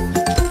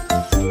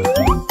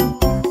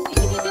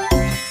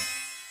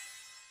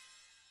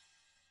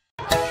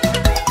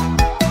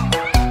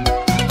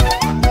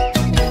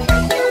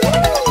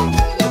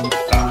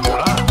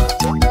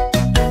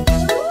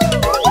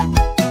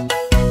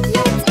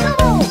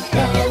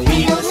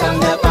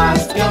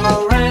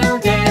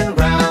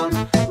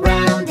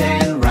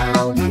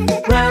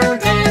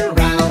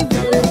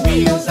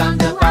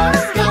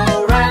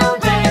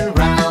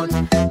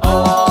 Oh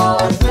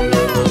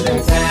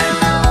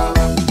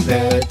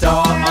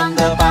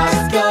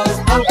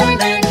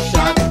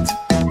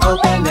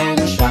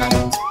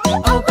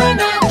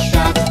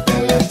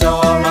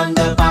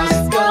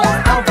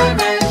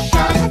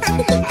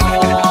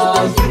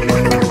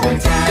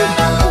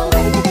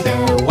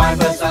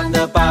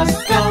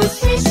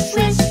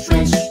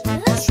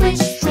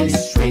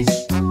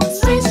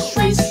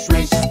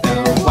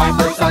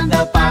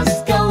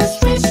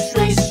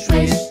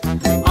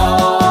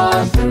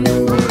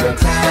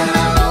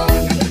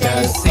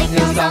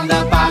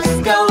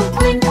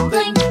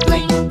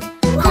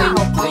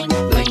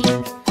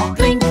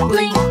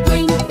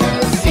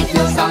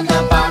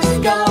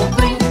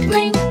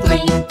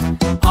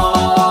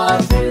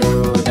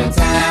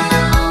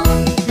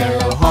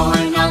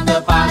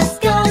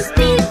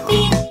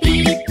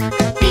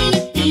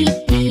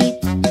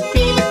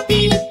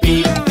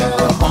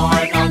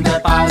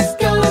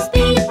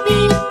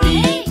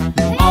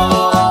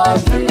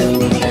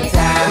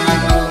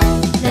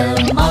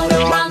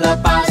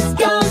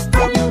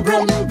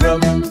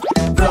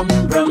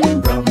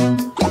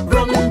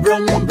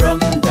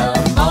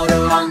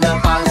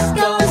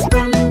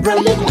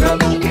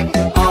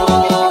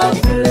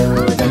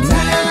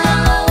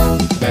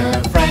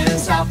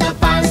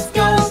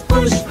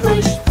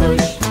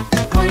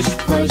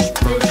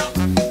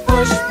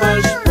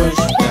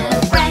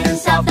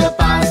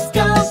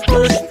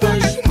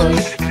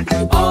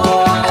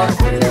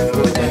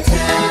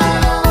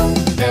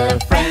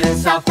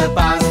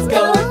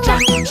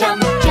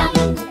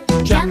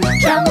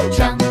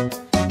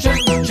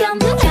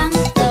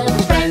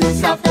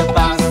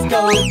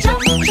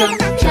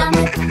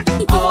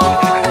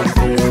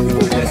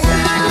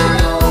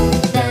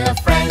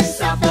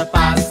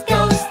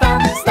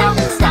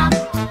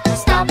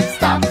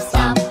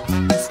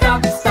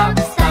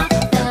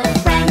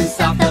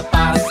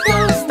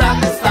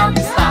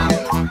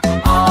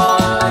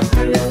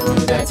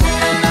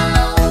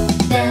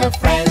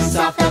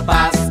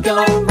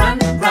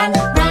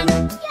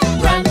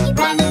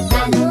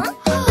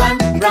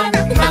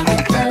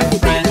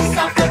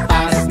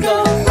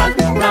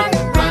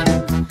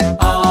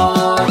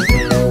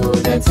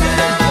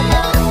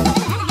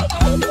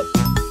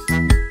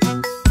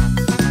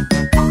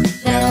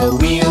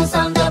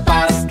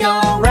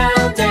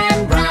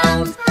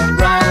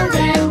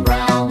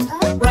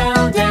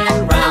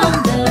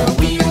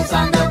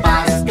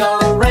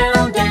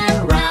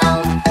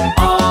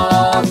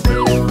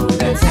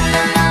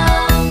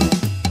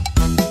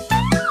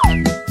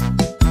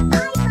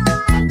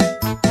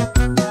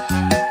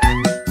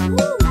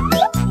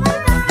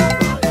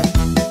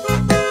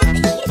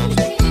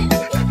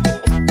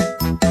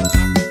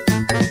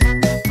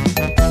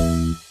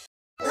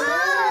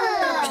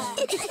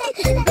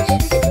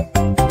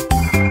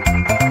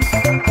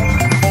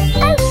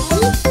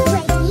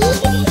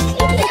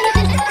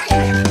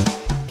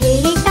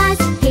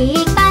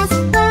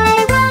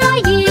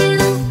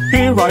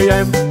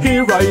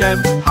I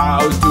am,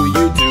 how do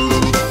you do?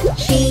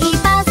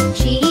 Sheep bus,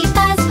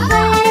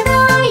 where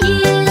are you?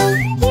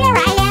 Here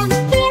I am,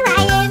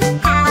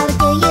 how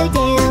do you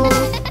do?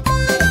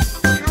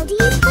 How do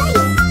you play?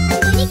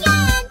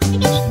 Do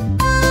it again.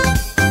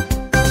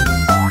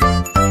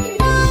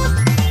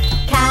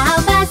 Cow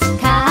bus,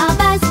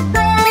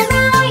 where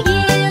are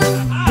you?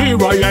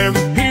 Here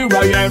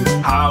I am,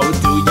 how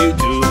do you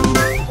do?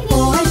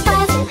 Horse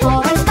bus,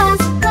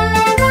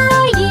 where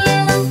are you?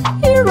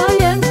 Here I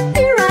am,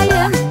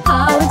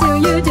 how do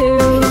you do?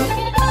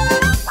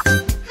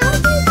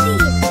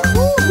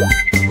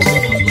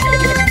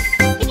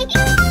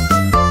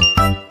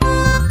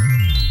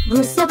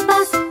 Rooster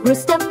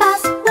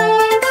bus,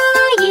 where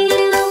are you?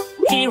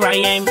 Here I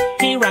am,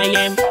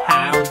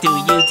 how do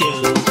you do?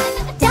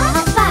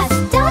 Duck bus,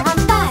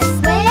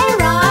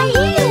 where are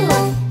you?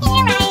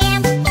 Here I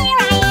am,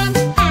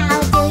 how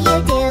do you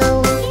do?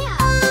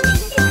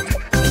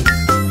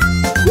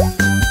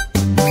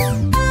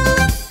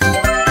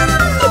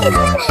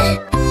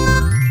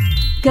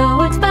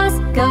 Goat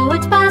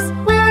bus,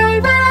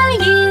 where are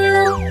you?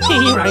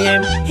 Here I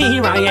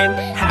am,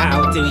 how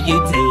do you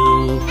do?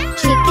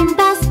 Chicken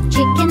bus,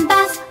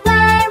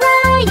 where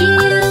are you?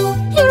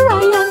 Here I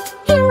am,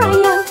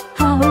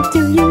 how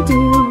do you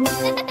do?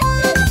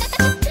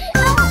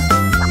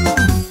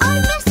 I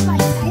miss my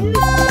friends.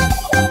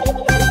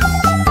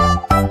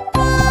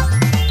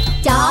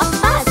 Dog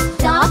bus,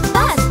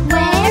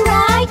 where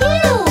are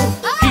you?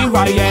 Here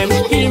I am,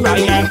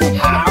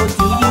 how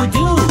do you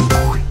do?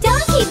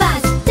 Donkey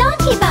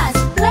bus,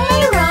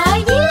 where are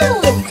you?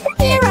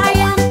 Here I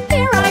am,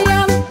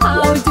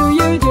 how do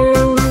you do?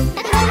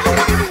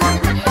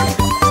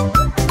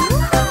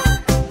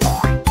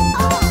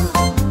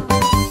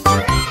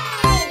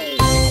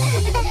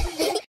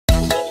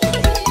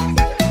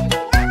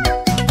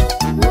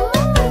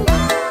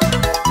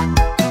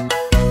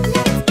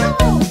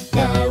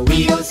 The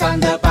wheels on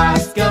the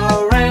bus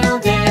go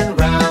round and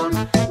round,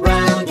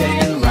 round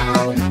and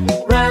round,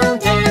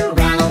 round and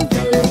round.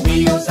 The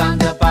wheels on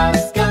the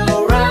bus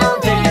go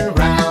round and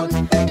round,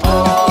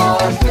 all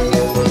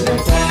through the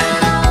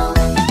town.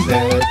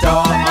 The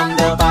door on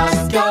the bus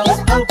goes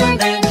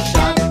open and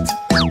shut,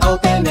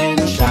 open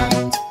and shut,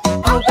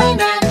 open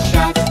and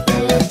shut.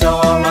 The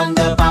door on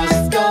the bus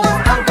goes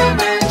open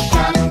and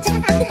shut,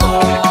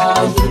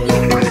 all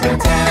through the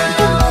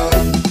town.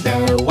 The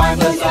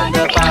wipers on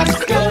the bus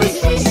go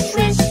swish,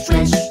 swish,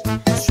 swish,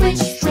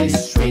 swish, swish,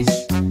 swish,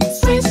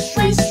 swish,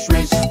 swish,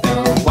 swish. The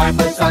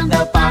wipers on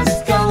the bus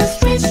go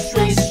swish,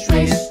 swish,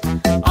 swish,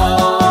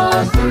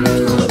 all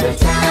through the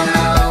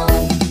town.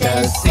 The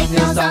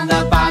signals on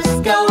the bus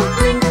go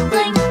blink,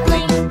 blink,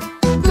 blink,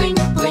 blink,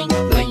 blink,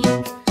 blink,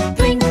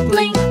 blink,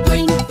 blink,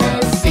 blink. The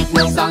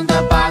signals on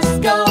the bus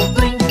go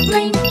blink,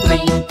 blink,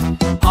 blink,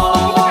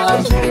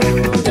 all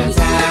through the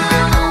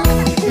town.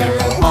 The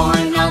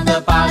horn on the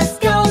bus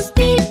goes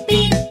beep,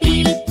 beep,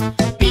 beep,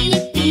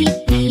 beep, beep,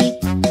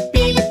 beep,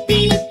 beep,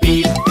 beep,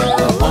 beep. The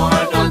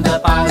horn on the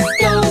bus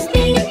goes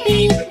beep,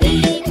 beep,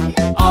 beep,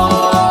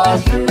 all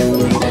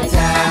through the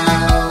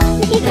town.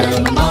 The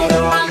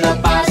motor on the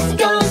bus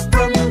goes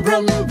brum,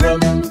 brum, brum,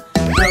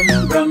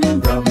 brum, brum,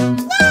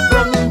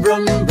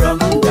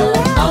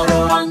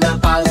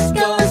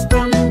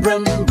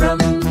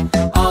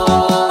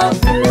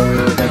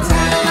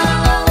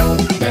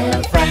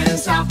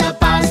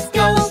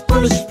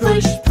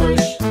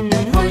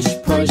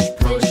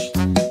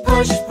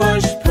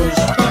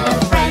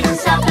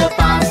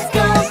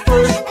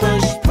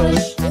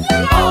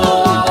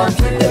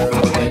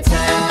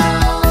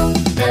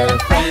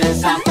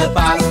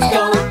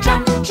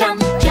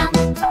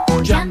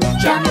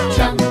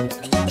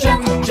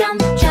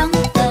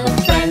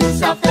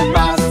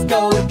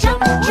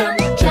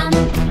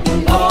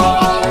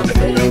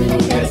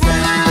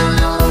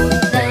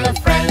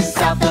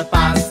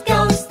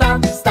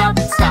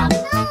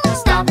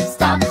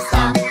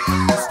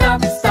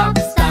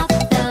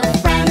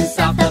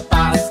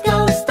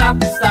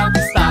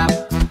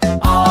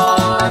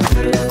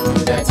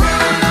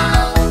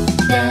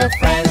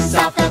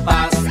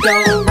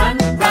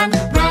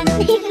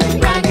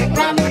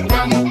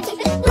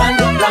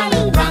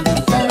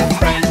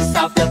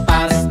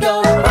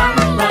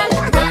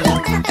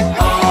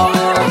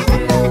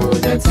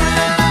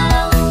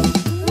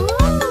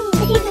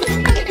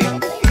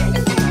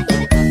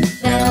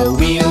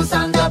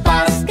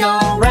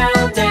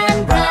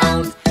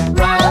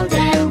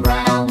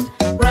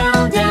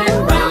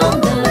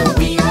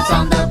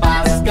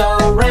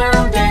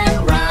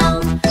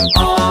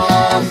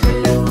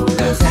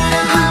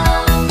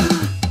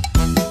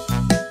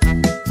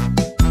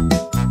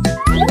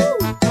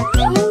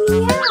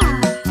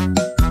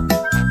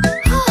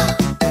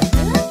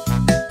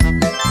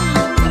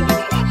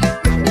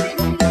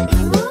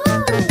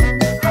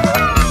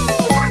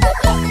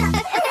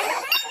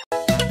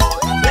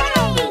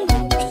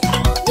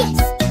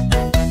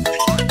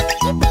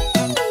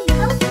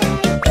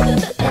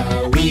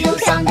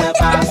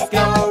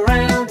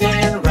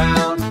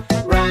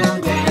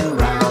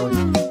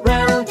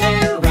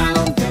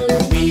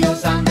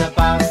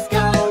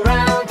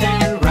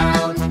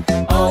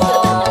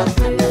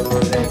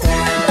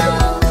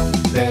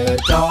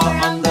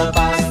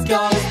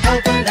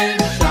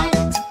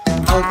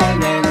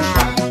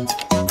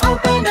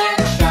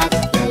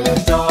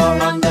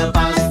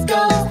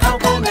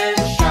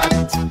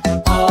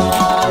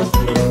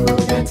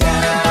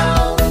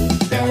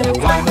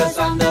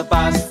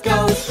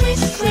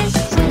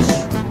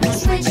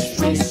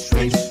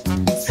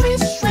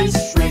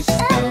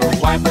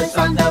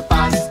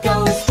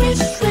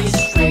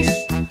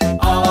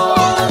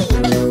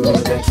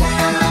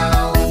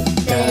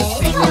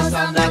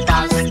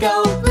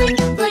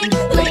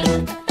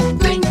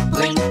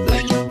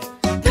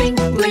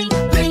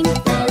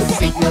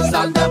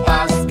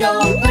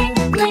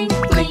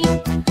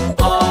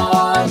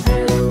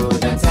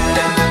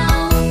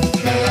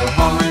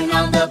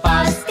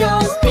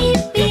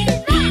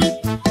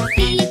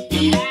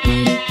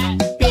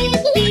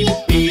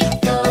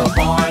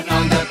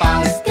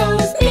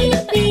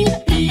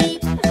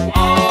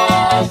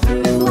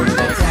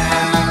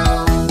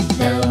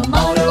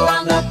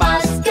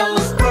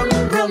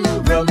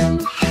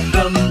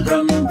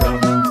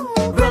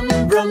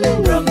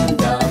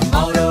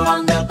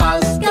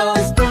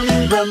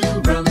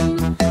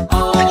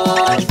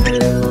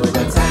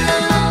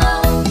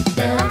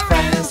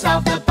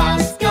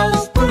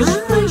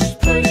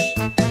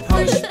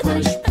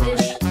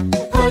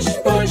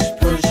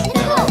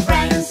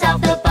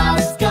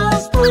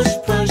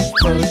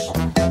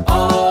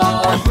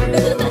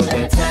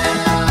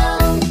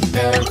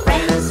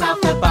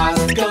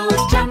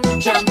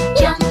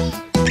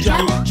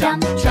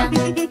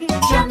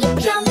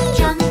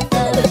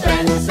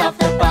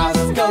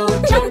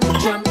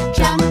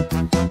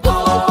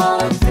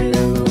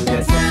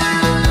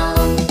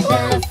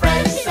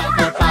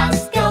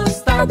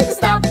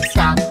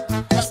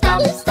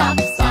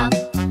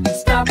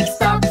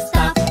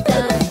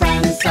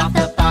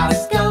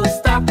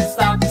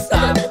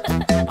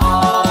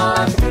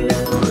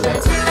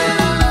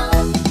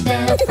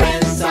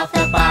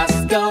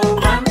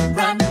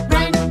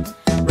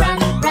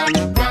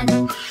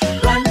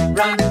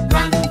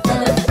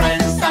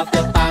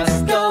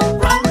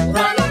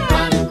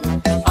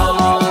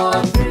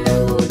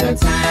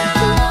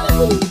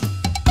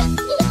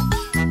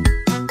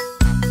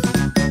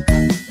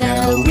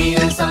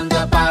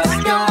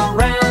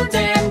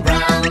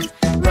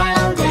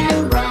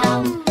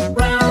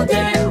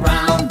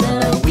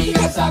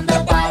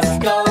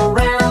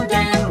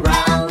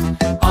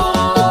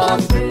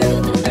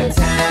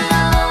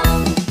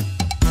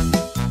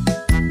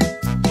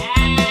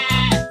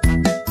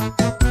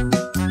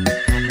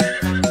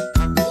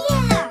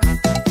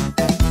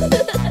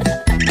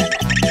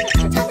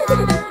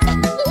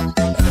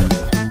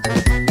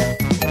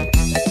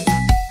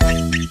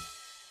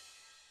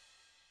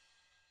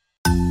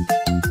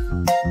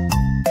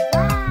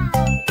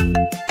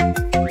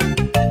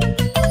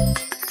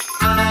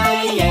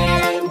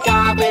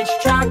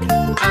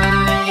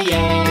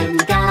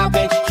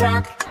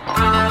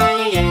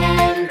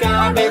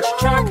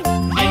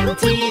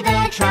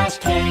 trash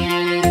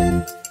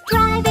can.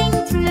 Driving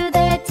through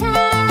the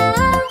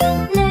town,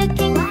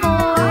 looking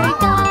for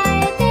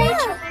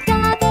garbage.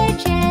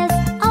 Garbage is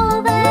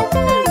over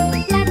there.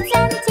 Let's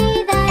empty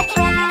the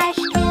trash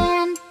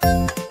can.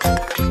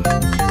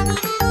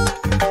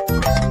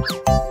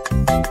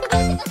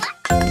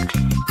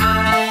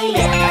 I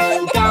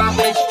am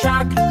garbage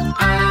truck.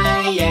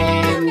 I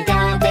am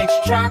garbage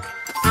truck.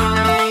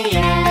 I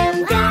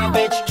am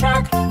garbage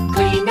truck.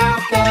 Clean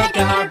up the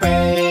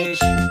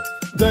garbage.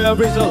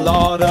 There is a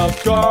lot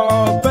of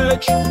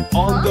garbage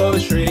on the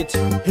street,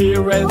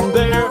 here and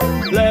there.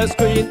 Let's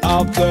clean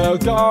up the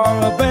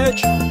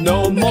garbage.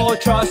 No more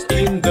trash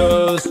in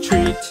the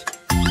street.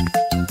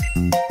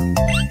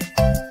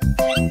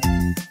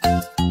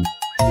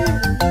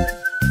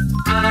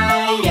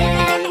 I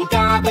am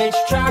garbage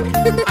truck.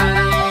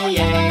 I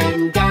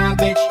am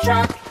garbage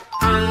truck.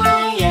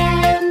 I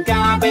am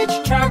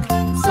garbage truck.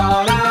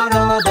 Sort out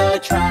all the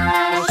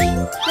trash.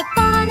 The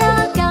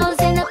bottle goes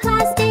in a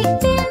plastic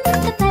bin.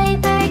 The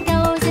paper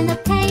goes in a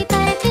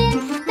paper bin.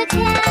 The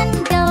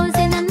can goes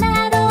in a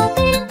metal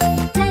bin.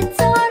 Let's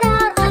sort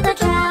out all the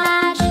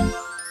trash.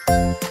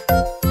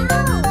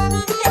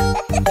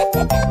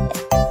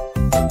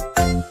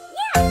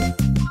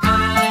 I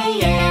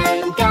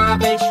am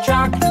garbage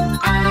truck.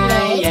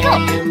 I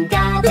am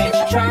garbage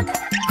truck.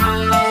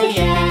 I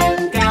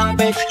am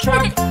garbage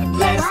truck.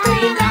 Let's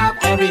clean up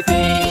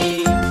everything.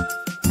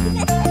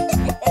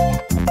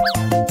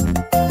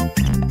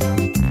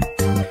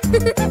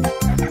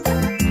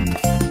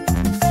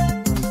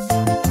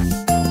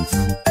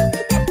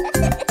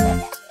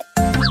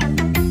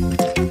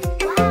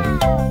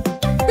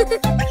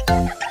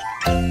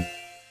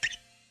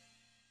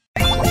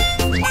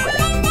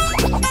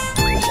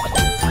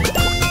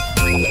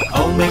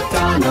 Old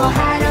MacDonald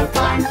had a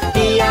farm,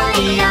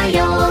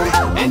 E-I-E-I-O.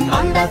 And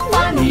on the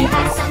farm he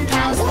had some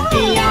cows,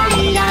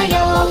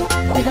 E-I-E-I-O.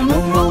 With a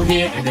moo-moo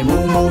here and a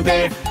moo-moo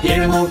there,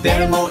 here a moo,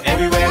 there a moo,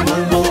 everywhere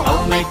moo-moo.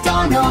 Old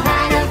MacDonald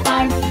had a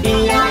farm,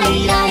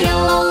 E-I-E-I-O.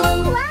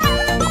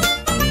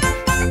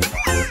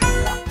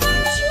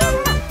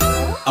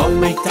 Old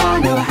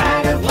MacDonald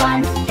had a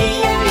farm,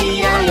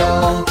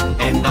 E-I-E-I-O.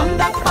 And on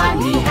that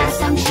farm he had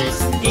some sheep,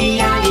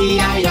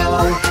 E-I-E-I-O.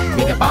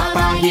 With a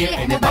ba-ba here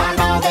and a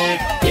ba-ba there,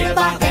 here a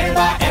ba, there a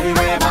ba,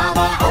 everywhere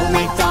ba-ba. Old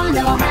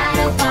MacDonald had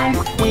a farm,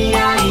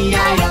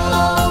 E-I-E-I-O.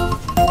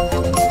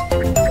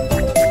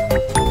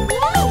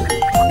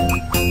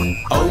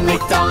 Old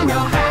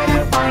MacDonald had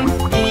a farm,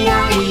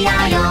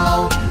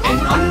 E-I-E-I-O. And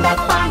on that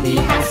farm he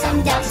had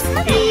some ducks,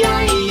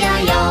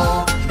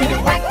 E-I-E-I-O. With a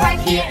quack quack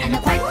here and a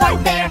quack quack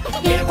there,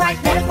 here a quack,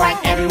 there a quack,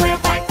 everywhere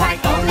quack quack.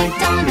 Old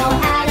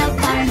MacDonald had a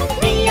farm,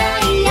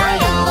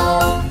 E-I-E-I-O.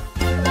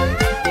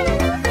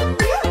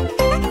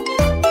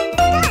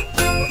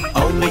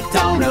 Old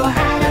MacDonald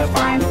had a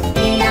farm,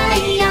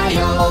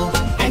 E-I-E-I-O.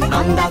 And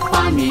on that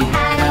farm he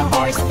had a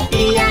horse,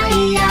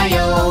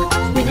 E-I-E-I-O.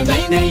 With a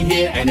neigh-neigh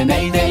here and a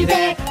neigh-neigh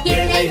there,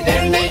 here a neigh,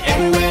 there a neigh,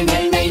 everywhere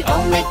neigh-neigh.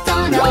 Old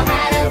MacDonald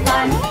had a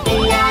farm,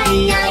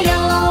 E-I-E-I-O.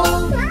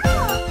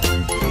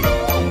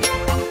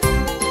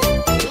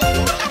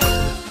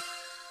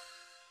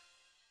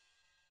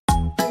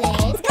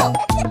 Let's go.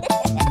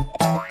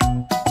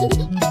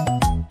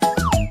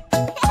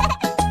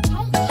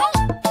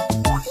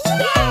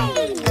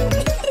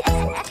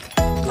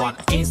 What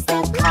is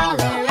the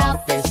color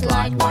of this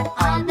light? What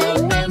are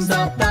the names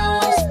of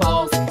those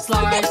balls?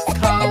 Slide's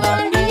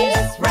color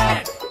is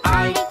red.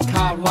 I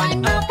caught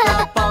one of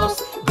the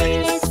balls.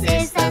 This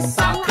is the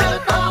soccer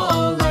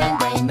ball. Learn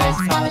the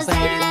next colors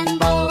and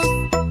balls.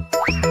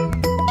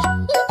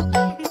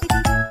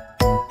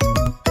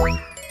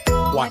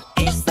 What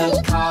is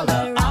the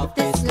color of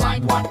this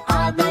light? What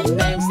are the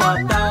names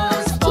of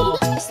those balls?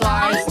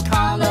 Slide's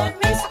color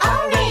is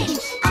orange.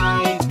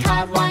 I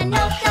caught one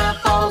of the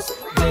balls.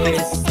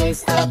 This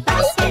is the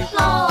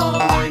basketball.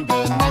 Learn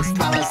the next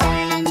colors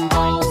and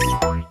balls.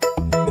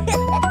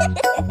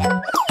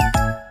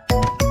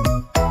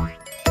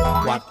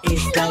 What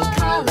is the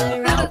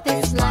color of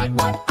this light?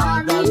 What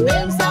are the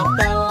names of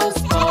those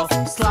balls?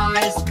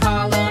 Slide's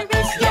color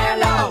is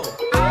yellow.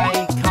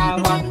 I caught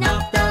one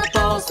of the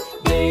balls.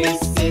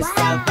 This is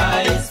the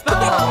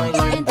baseball.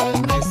 Learn the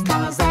next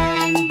colors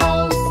and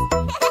balls.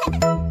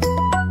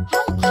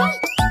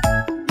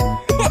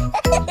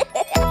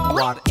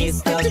 What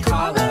is the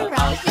color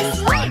of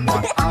this light?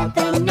 What are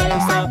the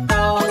names of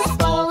those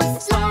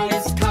balls?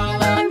 Slide's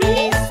color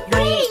is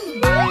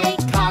green. I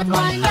caught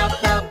one of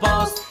the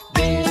balls.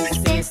 This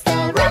is the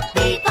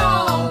rugby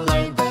ball.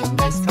 Learn the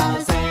next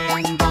colors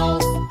and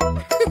balls.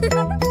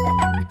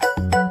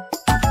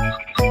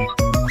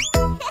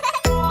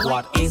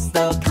 What is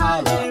the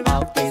color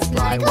of this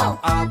light? What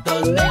are the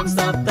names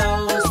of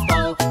those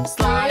balls?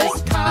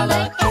 Slide's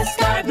color is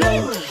sky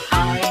blue.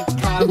 I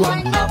caught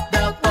one of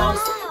the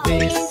balls.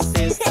 This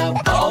is the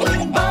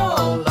bowling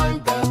ball. Learn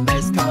the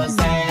next colors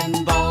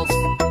and balls.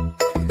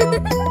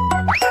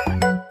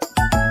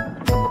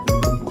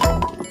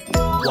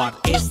 What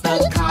is the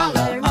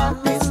color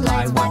of this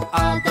light? What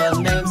are the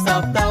names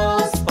of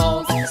those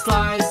balls?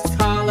 Slide's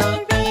color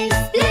is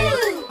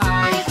blue.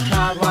 I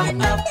caught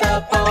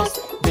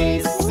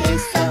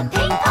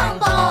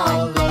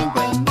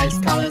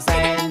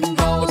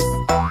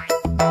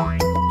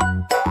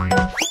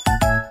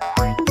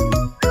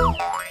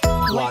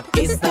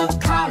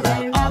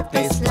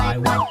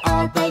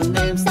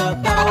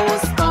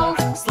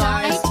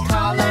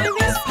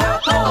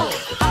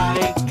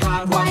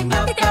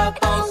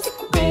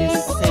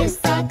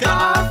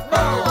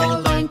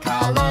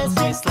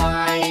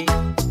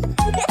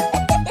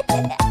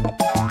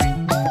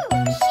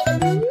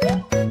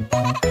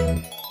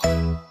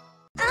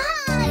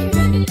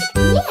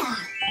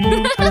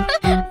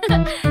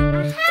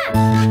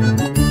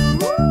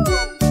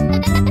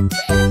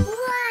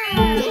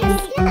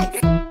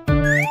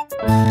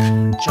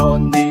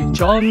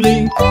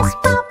Johnny, Yes,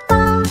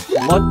 Papa.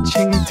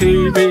 watching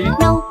TV,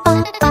 No,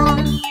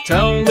 Papa.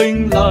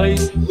 telling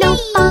lies, No,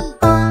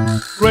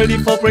 Papa. ready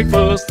for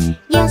breakfast.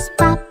 Yes,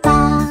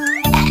 Papa.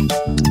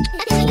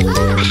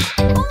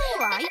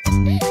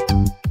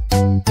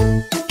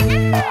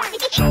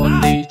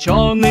 Johnny,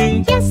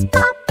 Johnny, Yes,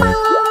 Papa.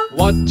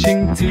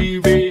 watching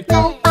TV,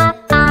 No,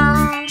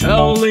 Papa.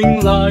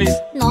 telling lies,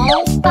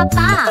 No,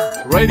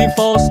 Papa. ready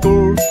for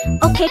school.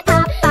 Okay,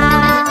 Papa.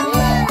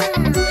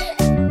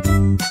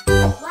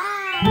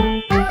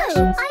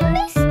 I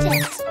missed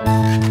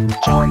it.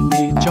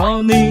 Johnny,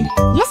 Johnny,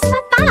 Yes,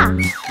 Papa.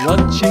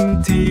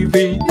 watching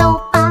TV,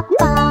 No,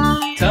 Papa.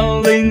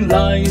 telling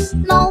lies,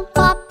 No,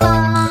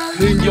 Papa.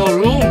 clean your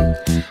room.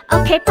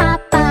 Okay,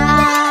 Papa.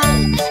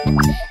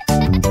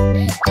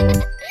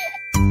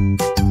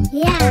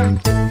 Yeah.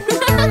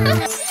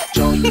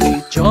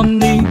 Johnny,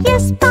 Johnny,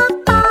 Yes,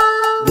 Papa.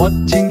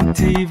 watching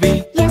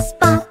TV, Yes,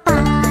 Papa.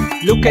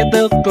 look at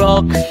the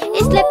clock.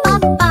 It's late,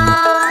 Papa.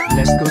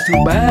 Let's go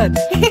to bed.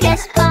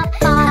 Yes,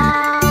 Papa.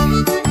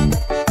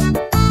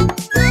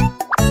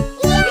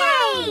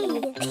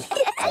 Yay!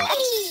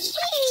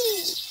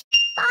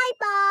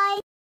 Bye-bye.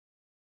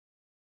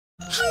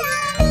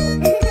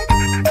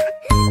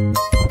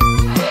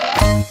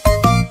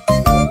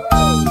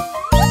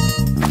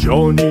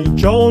 Johnny,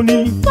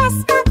 Johnny, Yes,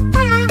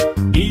 Papa.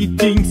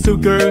 eating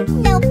sugar,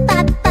 No,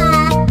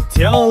 Papa.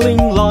 telling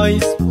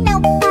lies, No,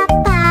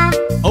 Papa.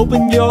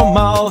 open your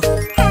mouth.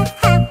 Ha,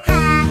 ha, ha.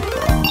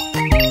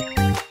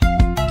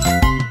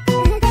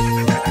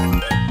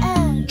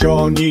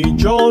 Johnny,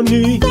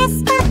 Johnny, Yes,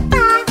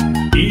 Papa.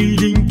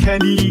 eating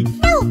candy,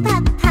 No,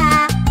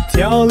 Papa.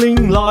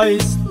 telling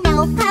lies,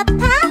 No,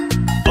 Papa.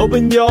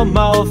 open your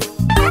mouth.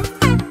 Ha,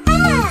 ha, ha.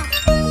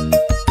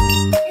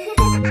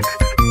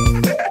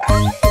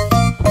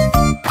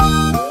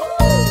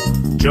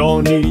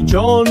 Johnny,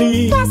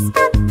 Johnny, Yes,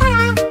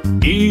 Papa.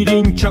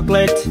 eating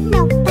chocolate,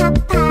 No,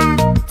 Papa.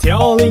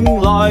 telling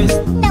lies,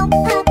 No,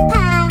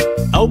 Papa.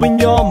 open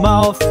your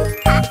mouth.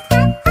 Ha,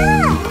 ha, ha.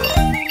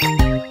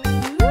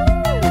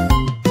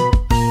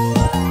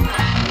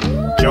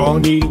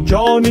 Johnny,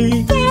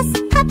 Johnny, Yes,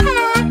 Papa.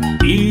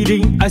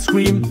 eating ice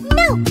cream,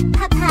 No,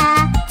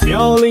 Papa.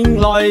 telling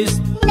lies,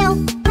 No,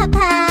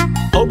 Papa.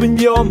 open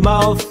your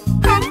mouth.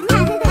 Ha, ha,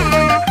 ha.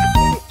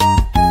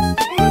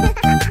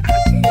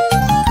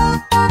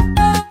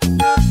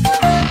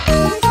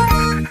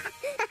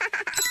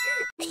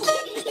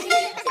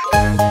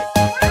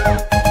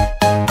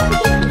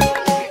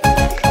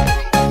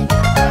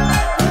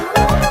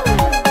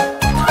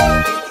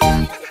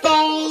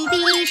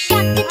 Baby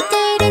shark,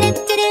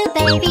 do-do-do-do-do,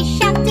 baby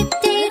shark,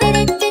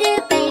 do-do-do-do-do,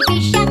 baby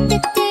shark,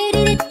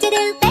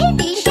 do-do-do-do-do,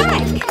 baby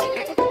shark.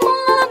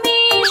 Mommy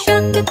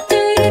shark,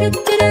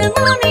 do-do-do-do-do,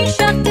 mommy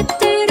shark,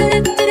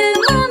 do-do-do-do-do,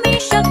 mommy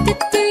shark,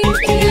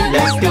 do-do-do-do-do.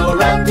 Let's go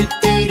round,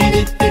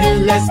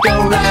 let's go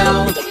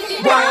round.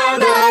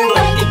 Run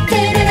away,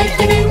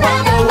 do-do-do-do-do,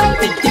 run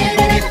away,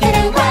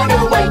 do-do-do-do-do, run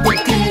away,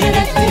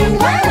 do-do-do-do-do,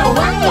 run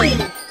away.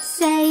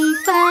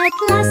 Safe at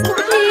last,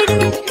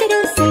 do-do-do-do-do,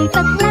 safe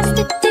at last,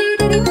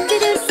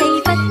 do-do-do-do-do,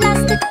 safe at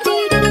last,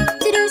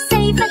 do-do-do-do-do,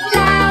 safe at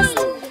last.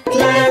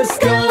 Let's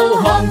go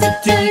home,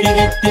 let's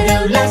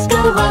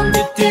go home,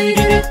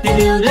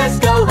 let's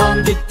go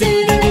home,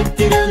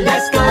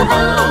 let's go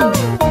home.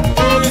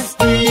 It's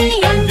the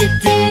end,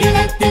 it's the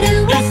end,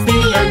 it's the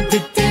end,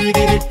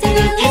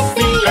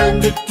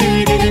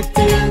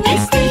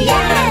 it's the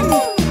end.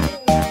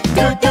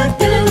 Do do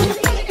do,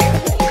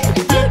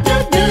 do do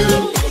do,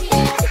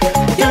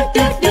 do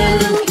do do,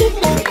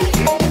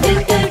 do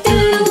do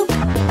do.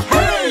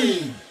 Hey!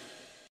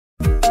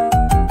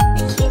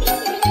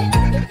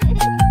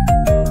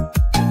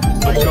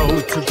 I go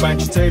to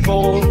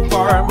vegetable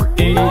farm,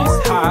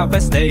 it's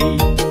harvest day.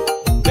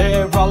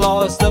 There are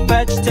lots of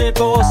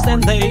vegetables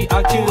and they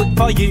are good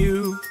for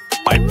you.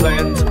 I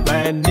plant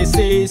many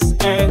seeds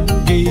and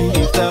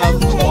give them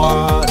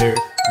water.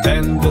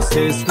 Then the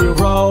seeds will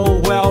grow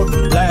well,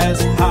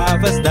 let's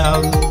harvest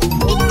them.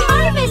 It's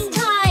harvest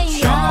time!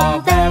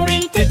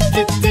 Strawberry,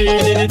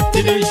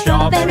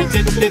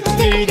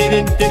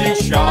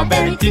 strawberry,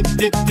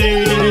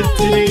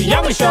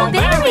 yummy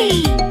strawberry.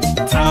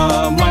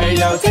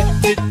 Tomato,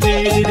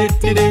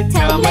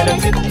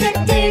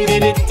 tomato,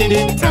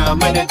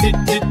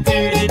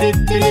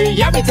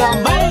 yummy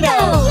tomato.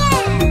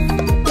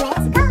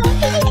 Let's go!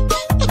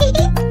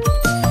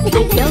 Go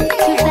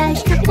to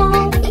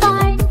vegetable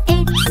farm,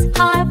 it's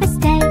harvest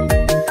day.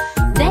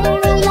 There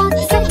are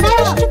lots of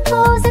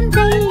vegetables and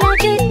they are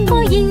good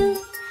for you.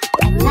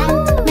 I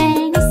plant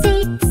many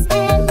seeds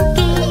and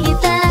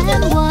give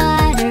them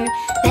water.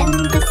 Then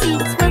the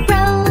seeds will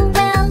grow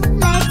well,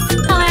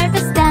 let's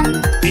harvest them.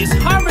 It's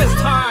harvest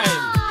time.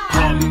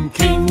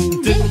 Pumpkin,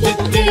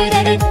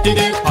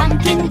 pumpkin,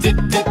 pumpkin,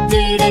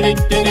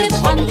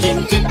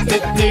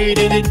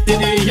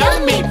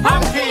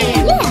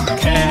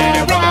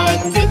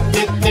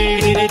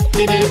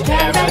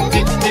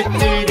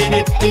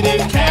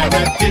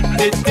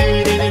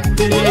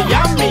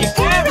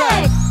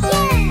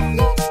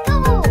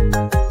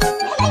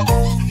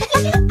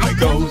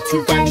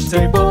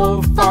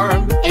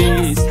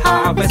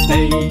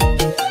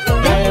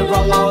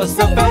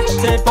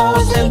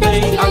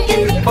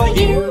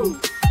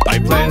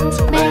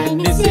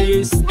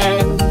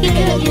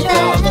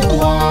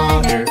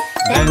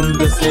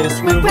 this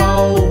will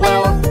roll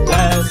well.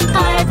 Let's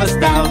harvest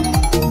them.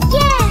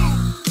 Yeah!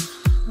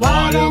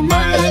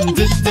 Watermelon,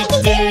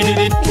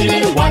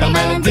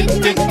 watermelon,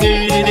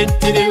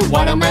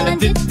 watermelon,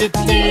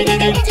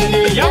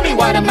 yummy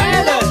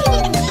watermelon.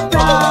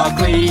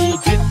 Broccoli,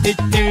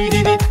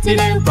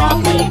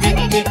 broccoli,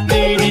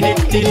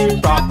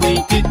 broccoli,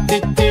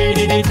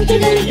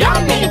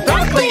 yummy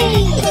broccoli.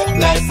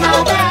 Let's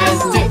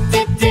harvest,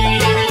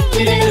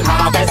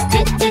 harvest,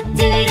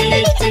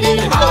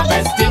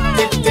 harvest,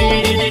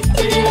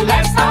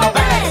 let's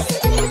harvest.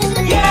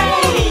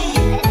 Yay!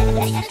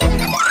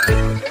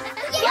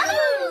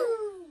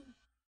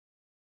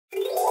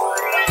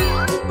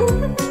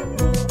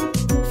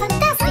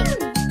 Fantastic!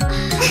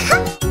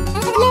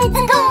 Let's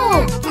go!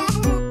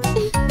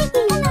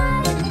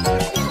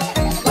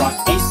 What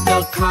is the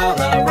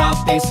color of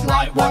this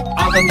light? What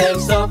are the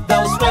names of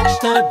those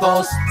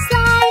vegetables?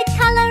 Slide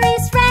color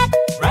is red.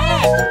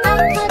 Red. I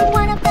got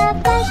one of the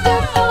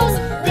vegetables.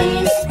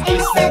 This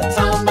is the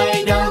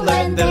tomato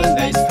and the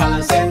next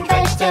colors and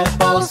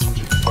vegetables.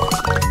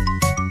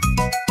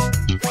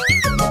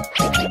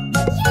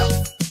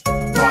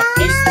 What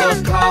is the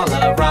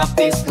color of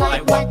this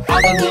light? What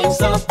are the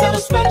names of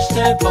those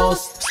vegetables?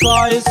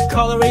 Slice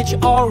color is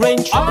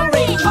orange.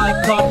 Orange.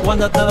 I got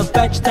one of the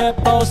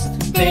vegetables.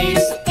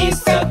 This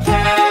is a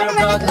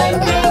carrot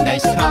and the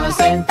next colors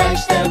and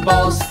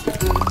vegetables.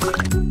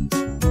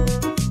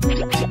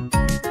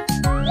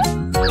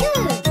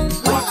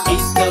 What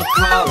is the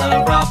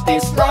color of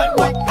this light?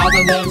 What are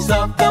the names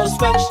of those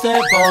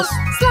vegetables?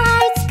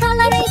 Slide's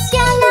color is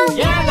yellow.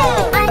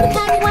 Yellow. I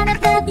got one of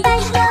the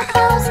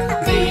vegetables.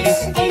 This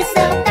is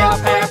a bell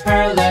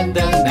pepper and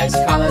the next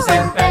colors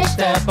and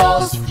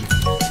vegetables.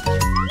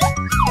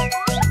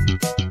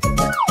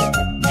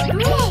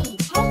 Great!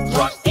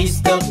 What is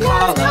the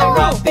color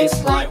of this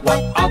light?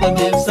 What are the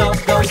names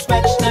of those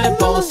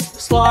vegetables?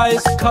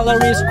 Slice color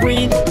is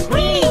green.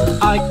 Green.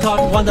 I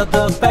got one of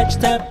the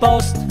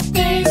vegetables.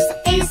 This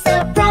is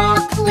a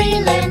broccoli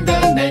and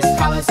the next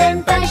colors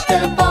and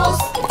vegetables.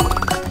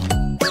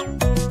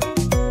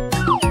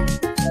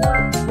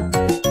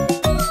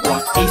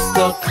 What is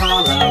the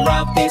color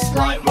of this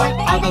light? What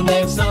are the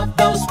names of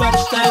those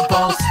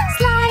vegetables?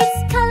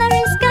 Slide's color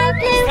is sky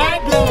blue. Sky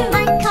blue.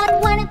 I got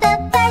one of the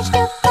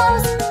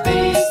vegetables.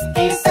 This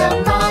is a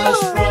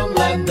mushroom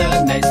and the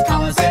next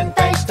colors and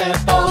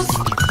vegetables.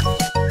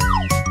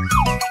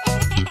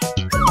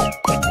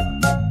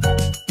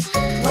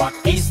 What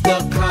is the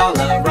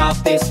color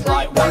of this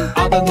light? What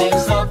are the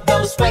names of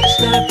those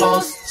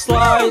vegetables?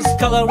 Slice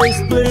color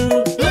is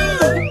blue.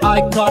 Blue.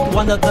 I got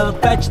one of the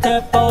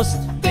vegetables.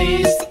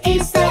 This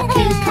is a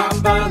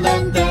cucumber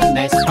and the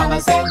next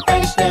colors and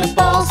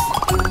vegetables.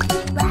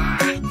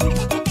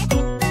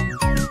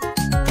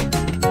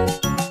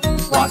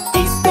 What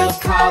is the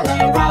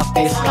color of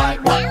this light?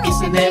 What is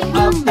the name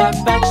of that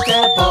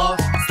vegetable?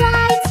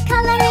 Slide's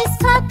color is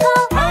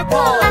purple.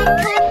 Purple. I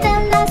got the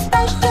last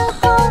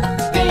vegetable.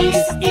 This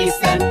is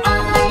an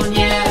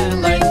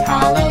onion and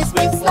colors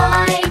with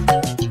slide.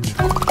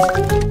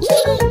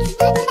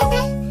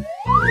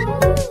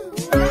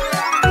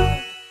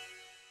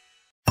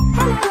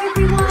 Hello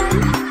everyone.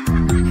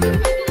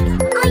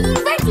 Are you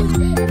ready?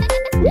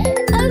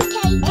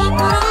 Okay.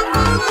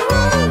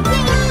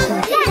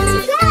 Let's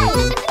play.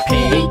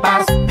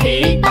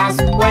 Pig bus,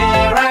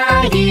 where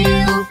are you?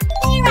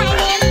 Here I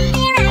am.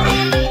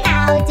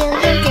 How do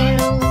you do?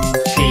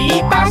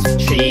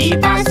 Sheep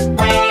bus,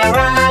 where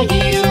are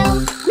you?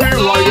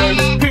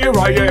 Here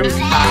I am,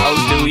 how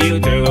do you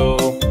do?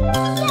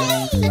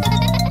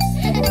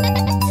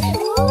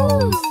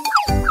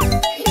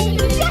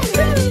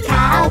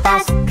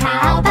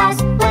 Cow bus,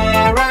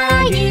 where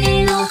are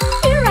you?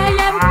 Here I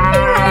am,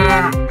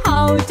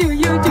 how do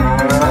you do?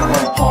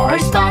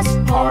 Horse bus,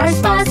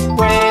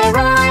 where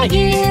are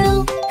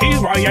you?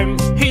 Here I am,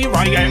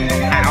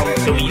 how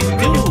do you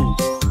do?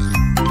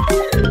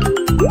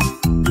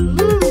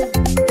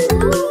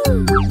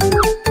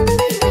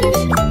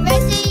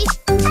 Ready?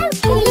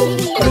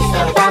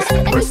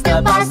 Okay. Rooster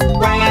bus,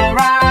 where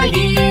are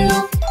you?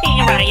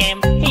 Here I am,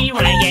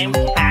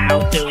 how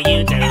do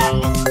you do?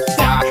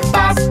 Duck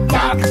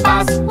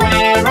bus,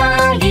 where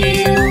are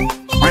you?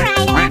 Here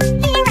I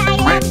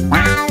am.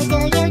 How do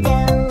you do?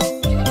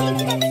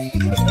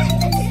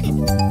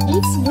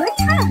 It's your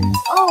turn.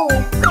 Oh,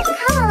 come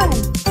on.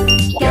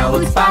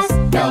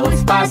 Goat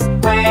bus,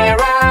 where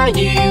are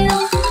you?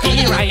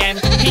 Here I am,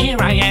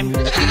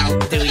 how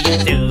do you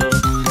do?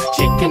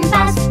 Chicken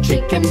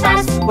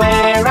bus,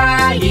 where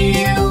are you?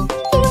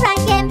 Here I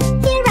am.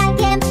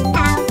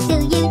 How do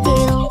you do?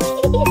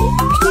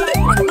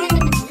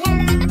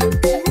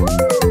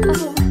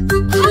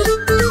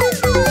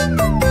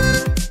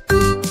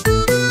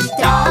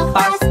 Dog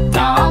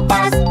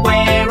bus,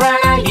 where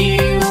are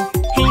you?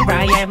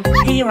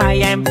 Here I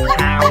am,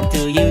 how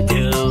do you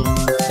do?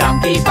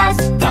 Donkey bus,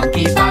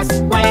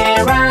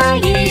 where are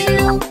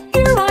you?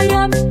 Here I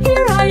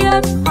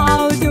am,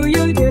 how do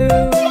you do?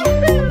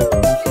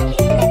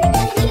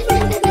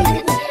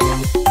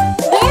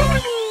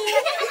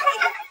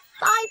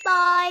 Bye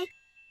bye.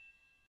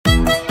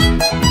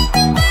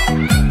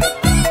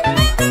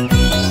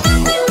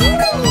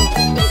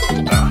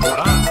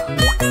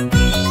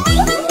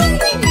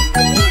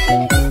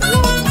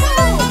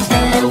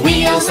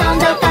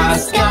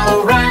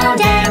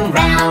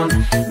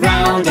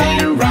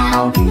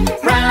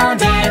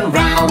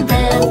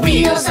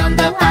 wheels on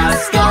the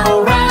bus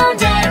go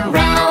round and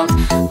round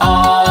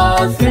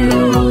all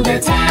through the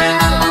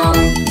town.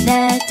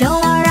 The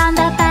door on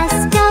the bus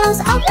goes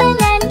open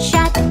and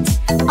shut,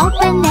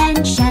 open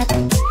and shut,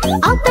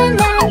 open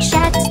and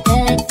shut.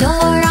 The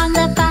door on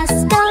the bus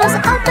goes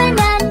open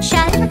and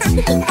shut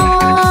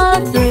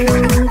all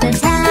through the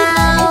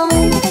town.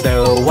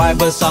 The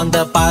wipers on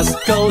the bus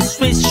go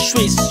swish,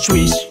 swish,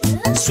 swish,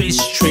 swish,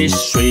 swish,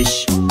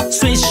 swish,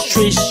 swish,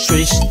 swish,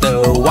 swish.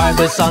 The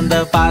wipers on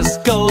the bus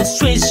go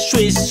swish,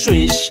 swish,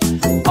 swish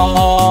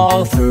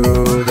all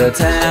through the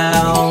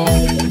town.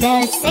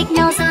 The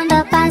signals on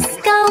the bus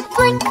go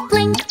blink,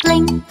 blink,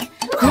 blink,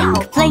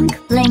 blink, blink,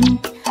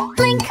 blink,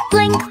 blink,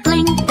 blink,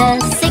 blink. The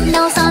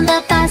signals on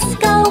the bus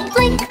go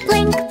blink,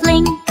 blink,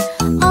 blink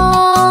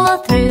all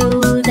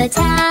through the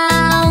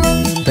town.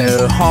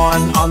 The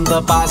horn on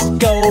the bus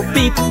go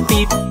beep,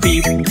 beep,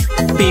 beep,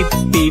 beep,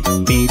 beep,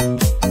 beep,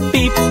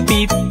 beep,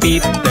 beep,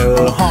 beep.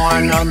 The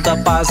horn on the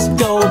bus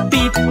go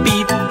beep,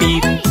 beep,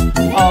 beep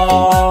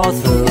all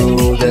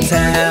through the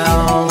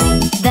town.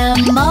 The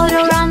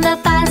motor on the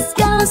bus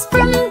goes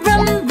vroom,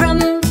 vroom, vroom,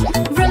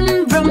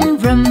 vroom, vroom,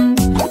 vroom,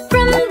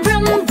 vroom,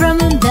 vroom, vroom.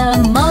 The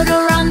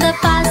motor on the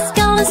bus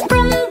goes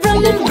vroom,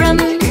 vroom, vroom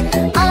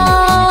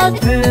all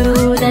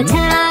through the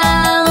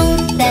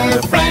town.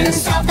 The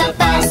friends of the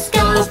bus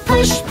go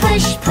push,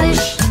 push, push,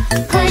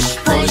 push,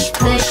 push,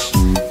 push,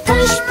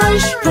 push,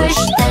 push, push.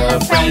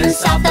 The friends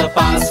of the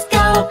bus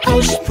go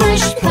push,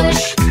 push,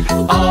 push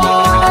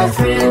all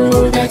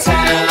through the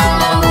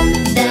town.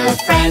 The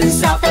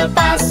friends of the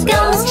bus go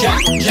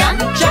jump, jump,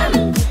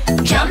 jump,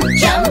 jump,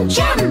 jump,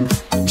 jump,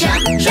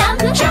 jump, jump,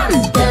 jump.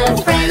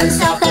 The friends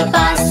of the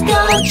bus go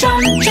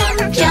jump,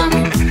 jump, jump